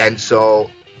 Yeah. And so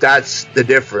that's the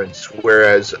difference,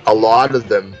 whereas a lot of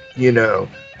them,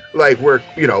 like we're,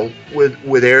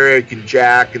 with Eric and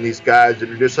Jack and these guys that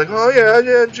are just like, oh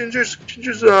yeah, Ginger's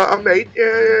a mate,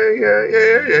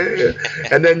 yeah.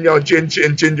 And then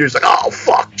Ginger's like, oh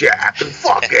fuck Jack and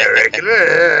fuck Eric,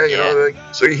 and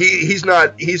so he's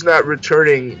not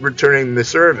returning the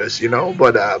service,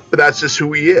 but that's just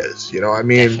who he is, I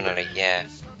mean, definitely, yeah.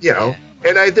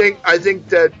 And I think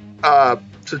that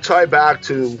to tie back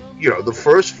to the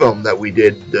first film that we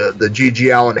did, the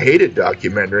G.G. Allen Hated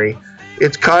documentary.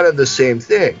 It's kind of the same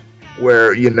thing,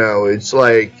 where it's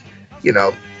like,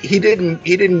 he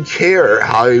didn't care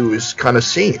how he was kind of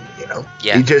seen,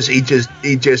 Yeah. He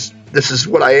just this is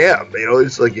what I am,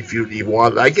 It's like, if you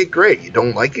want, like it, great. You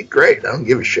don't like it, great. I don't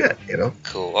give a shit,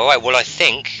 Cool. All right. Well, I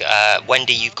think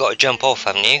Wendy, you've got to jump off,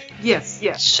 haven't you? Yes.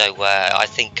 So I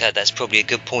think that's probably a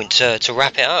good point to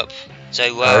wrap it up.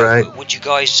 So all right. Would you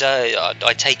guys?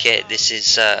 I take it this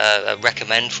is a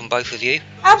recommend from both of you.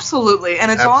 Absolutely, and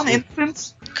it's on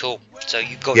Infants. Cool. So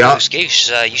you've got no excuse.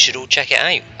 You should all check it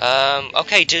out.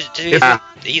 Okay. Do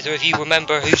either of you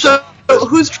remember who's? So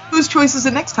whose choice is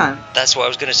it next time? That's what I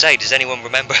was going to say. Does anyone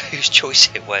remember whose choice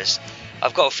it was?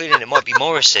 I've got a feeling it might be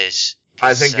Morris's.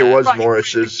 I think it was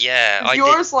Morris's. Yeah,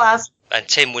 yours last. And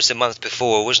Tim was the month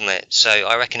before, wasn't it? So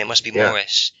I reckon it must be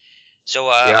Morris. So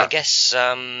I guess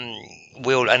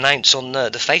we'll announce on the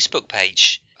Facebook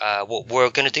page what we're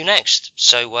going to do next.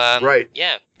 So right.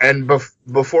 Yeah. And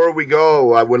before we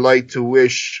go, I would like to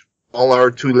wish all our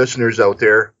 2 listeners out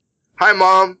there. Hi,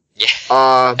 Mom.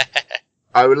 Yeah.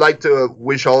 I would like to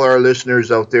wish all our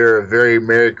listeners out there a very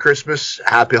Merry Christmas,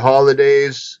 Happy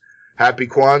Holidays, Happy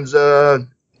Kwanzaa,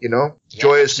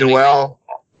 Joyous absolutely. Noel,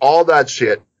 all that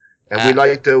shit. And we'd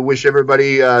like to wish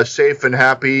everybody safe and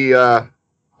happy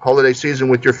holiday season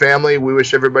with your family. We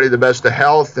wish everybody the best of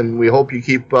health, and we hope you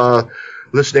keep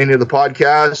listening to the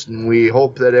podcast, and we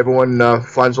hope that everyone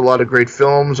finds a lot of great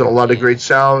films and a lot of great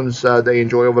sounds they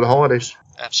enjoy over the holidays.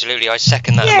 Absolutely, I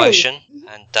second that emotion.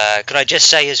 And can I just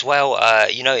say as well,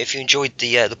 if you enjoyed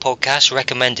the podcast,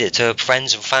 recommend it to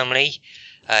friends and family.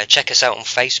 Check us out on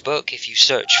Facebook. If you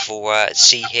search for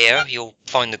See Here, you'll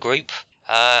find the group.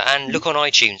 And look on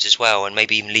iTunes as well, and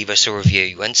maybe even leave us a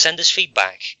review and send us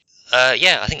feedback.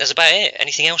 yeah, I think that's about it.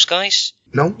 Anything else, guys?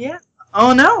 No? Yeah.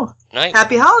 Oh no. No?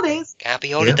 Happy holidays.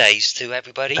 Happy holidays to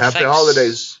everybody. Happy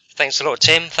holidays. Thanks a lot,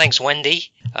 Tim. Thanks,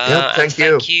 Wendy. Yep, thank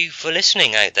you. Thank you for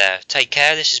listening out there. Take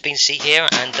care. This has been See Here,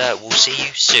 and we'll see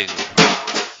you soon.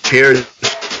 Cheers.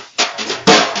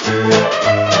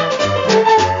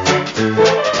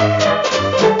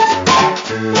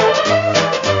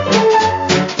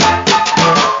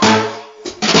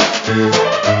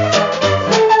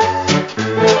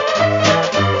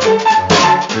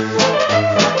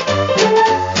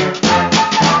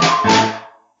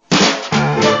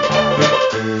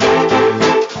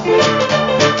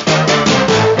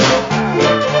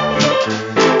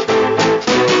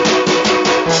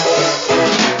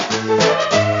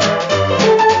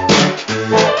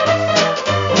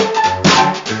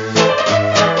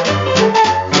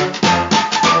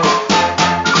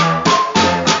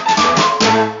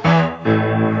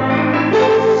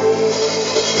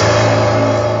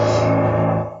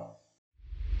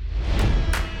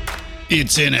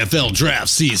 It's NFL draft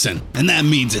season, and that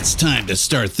means it's time to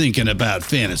start thinking about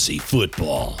fantasy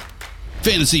football.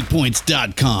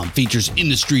 FantasyPoints.com features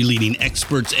industry-leading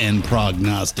experts and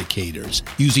prognosticators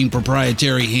using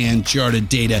proprietary hand-charted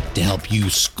data to help you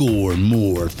score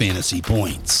more fantasy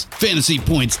points.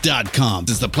 FantasyPoints.com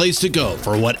is the place to go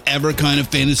for whatever kind of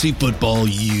fantasy football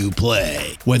you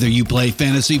play. Whether you play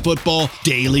fantasy football,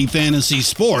 daily fantasy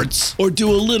sports, or do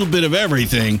a little bit of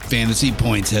everything, Fantasy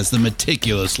Points has the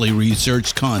meticulously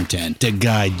researched content to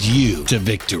guide you to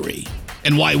victory.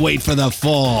 And why wait for the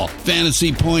fall?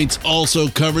 Fantasy Points also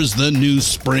covers the new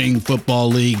spring football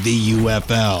league, the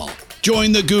UFL.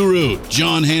 Join the guru,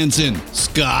 John Hansen,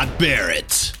 Scott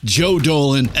Barrett, Joe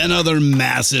Dolan, and other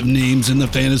massive names in the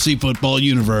fantasy football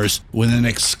universe with an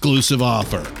exclusive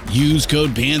offer. Use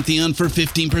code Pantheon for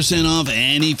 15% off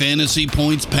any Fantasy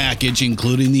Points package,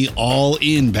 including the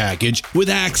all-in package,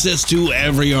 with access to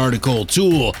every article,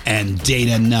 tool, and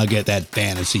data nugget that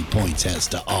Fantasy Points has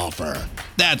to offer.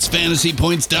 That's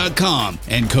FantasyPoints.com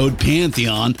and code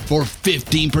Pantheon for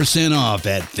 15% off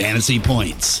at Fantasy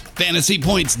Points.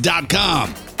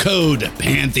 FantasyPoints.com, code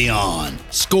Pantheon.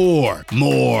 Score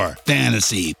more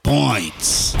fantasy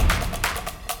points.